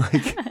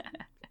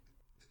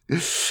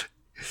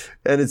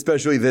 And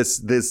especially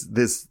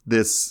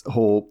this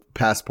whole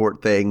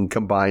passport thing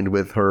combined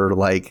with her,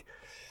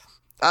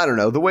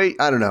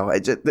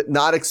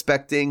 not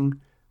expecting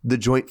the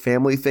joint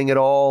family thing at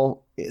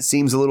all. It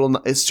seems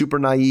it's super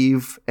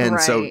naive. And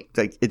so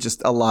it's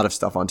just a lot of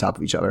stuff on top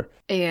of each other.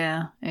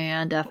 Yeah,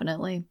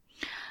 definitely.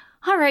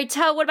 All right.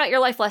 What about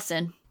your life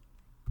lesson?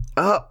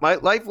 My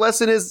life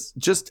lesson is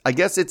just, I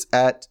guess it's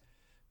at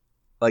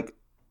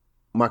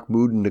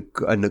Mahmoud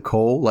and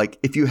Nicole.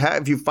 If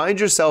you find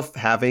yourself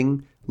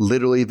having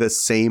literally the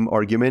same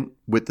argument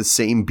with the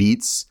same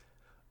beats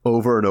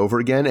over and over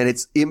again, and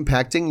it's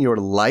impacting your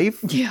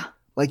life,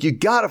 you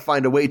gotta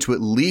find a way to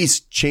at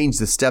least change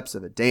the steps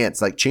of the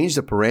dance, change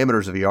the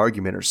parameters of the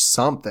argument or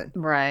something.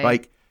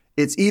 Right.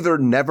 It's either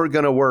never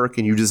gonna work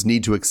and you just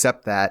need to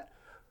accept that,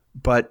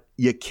 but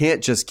you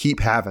can't just keep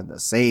having the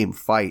same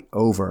fight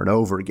over and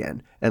over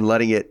again and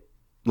letting it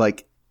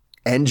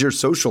end your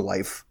social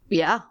life.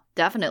 Yeah.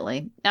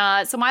 definitely.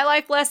 So my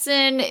life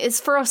lesson is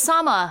for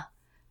Osama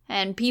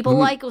and people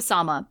like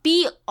Osama.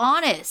 Be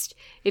honest.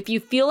 If you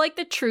feel like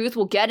the truth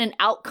will get an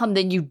outcome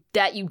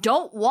that you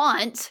don't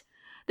want,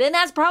 then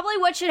that's probably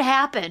what should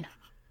happen.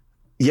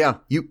 Yeah,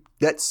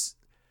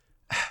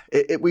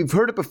 we've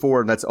heard it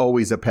before, and that's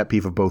always a pet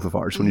peeve of both of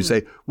ours. When you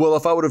say, well,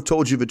 if I would have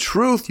told you the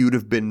truth, you'd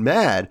have been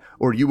mad,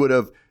 or you would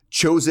have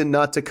chosen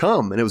not to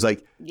come. And it was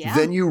like,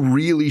 then you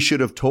really should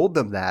have told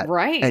them that.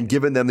 Right. And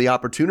given them the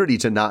opportunity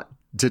to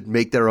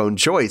make their own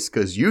choice,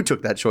 because you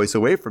took that choice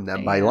away from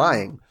them by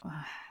lying.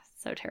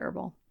 So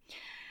terrible.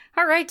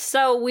 All right,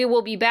 so we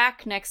will be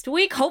back next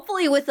week,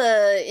 hopefully with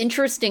a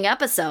interesting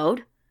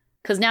episode,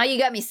 because now you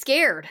got me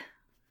scared.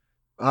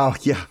 Oh,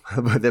 yeah,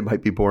 that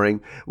might be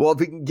boring. Well, if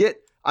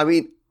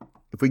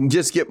we can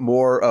just get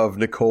more of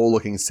Nicole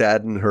looking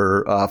sad in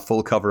her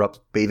full cover-up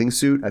bathing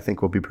suit, I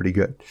think we'll be pretty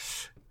good.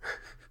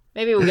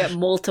 Maybe we'll get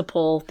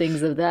multiple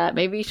things of that.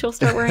 Maybe she'll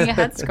start wearing a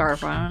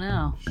headscarf. I don't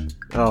know.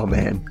 Oh,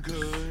 man.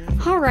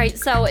 All right,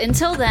 so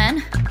until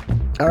then.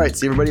 All right,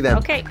 see everybody then.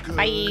 Okay,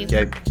 bye.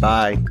 Okay,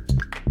 bye.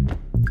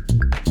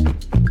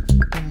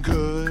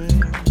 Good.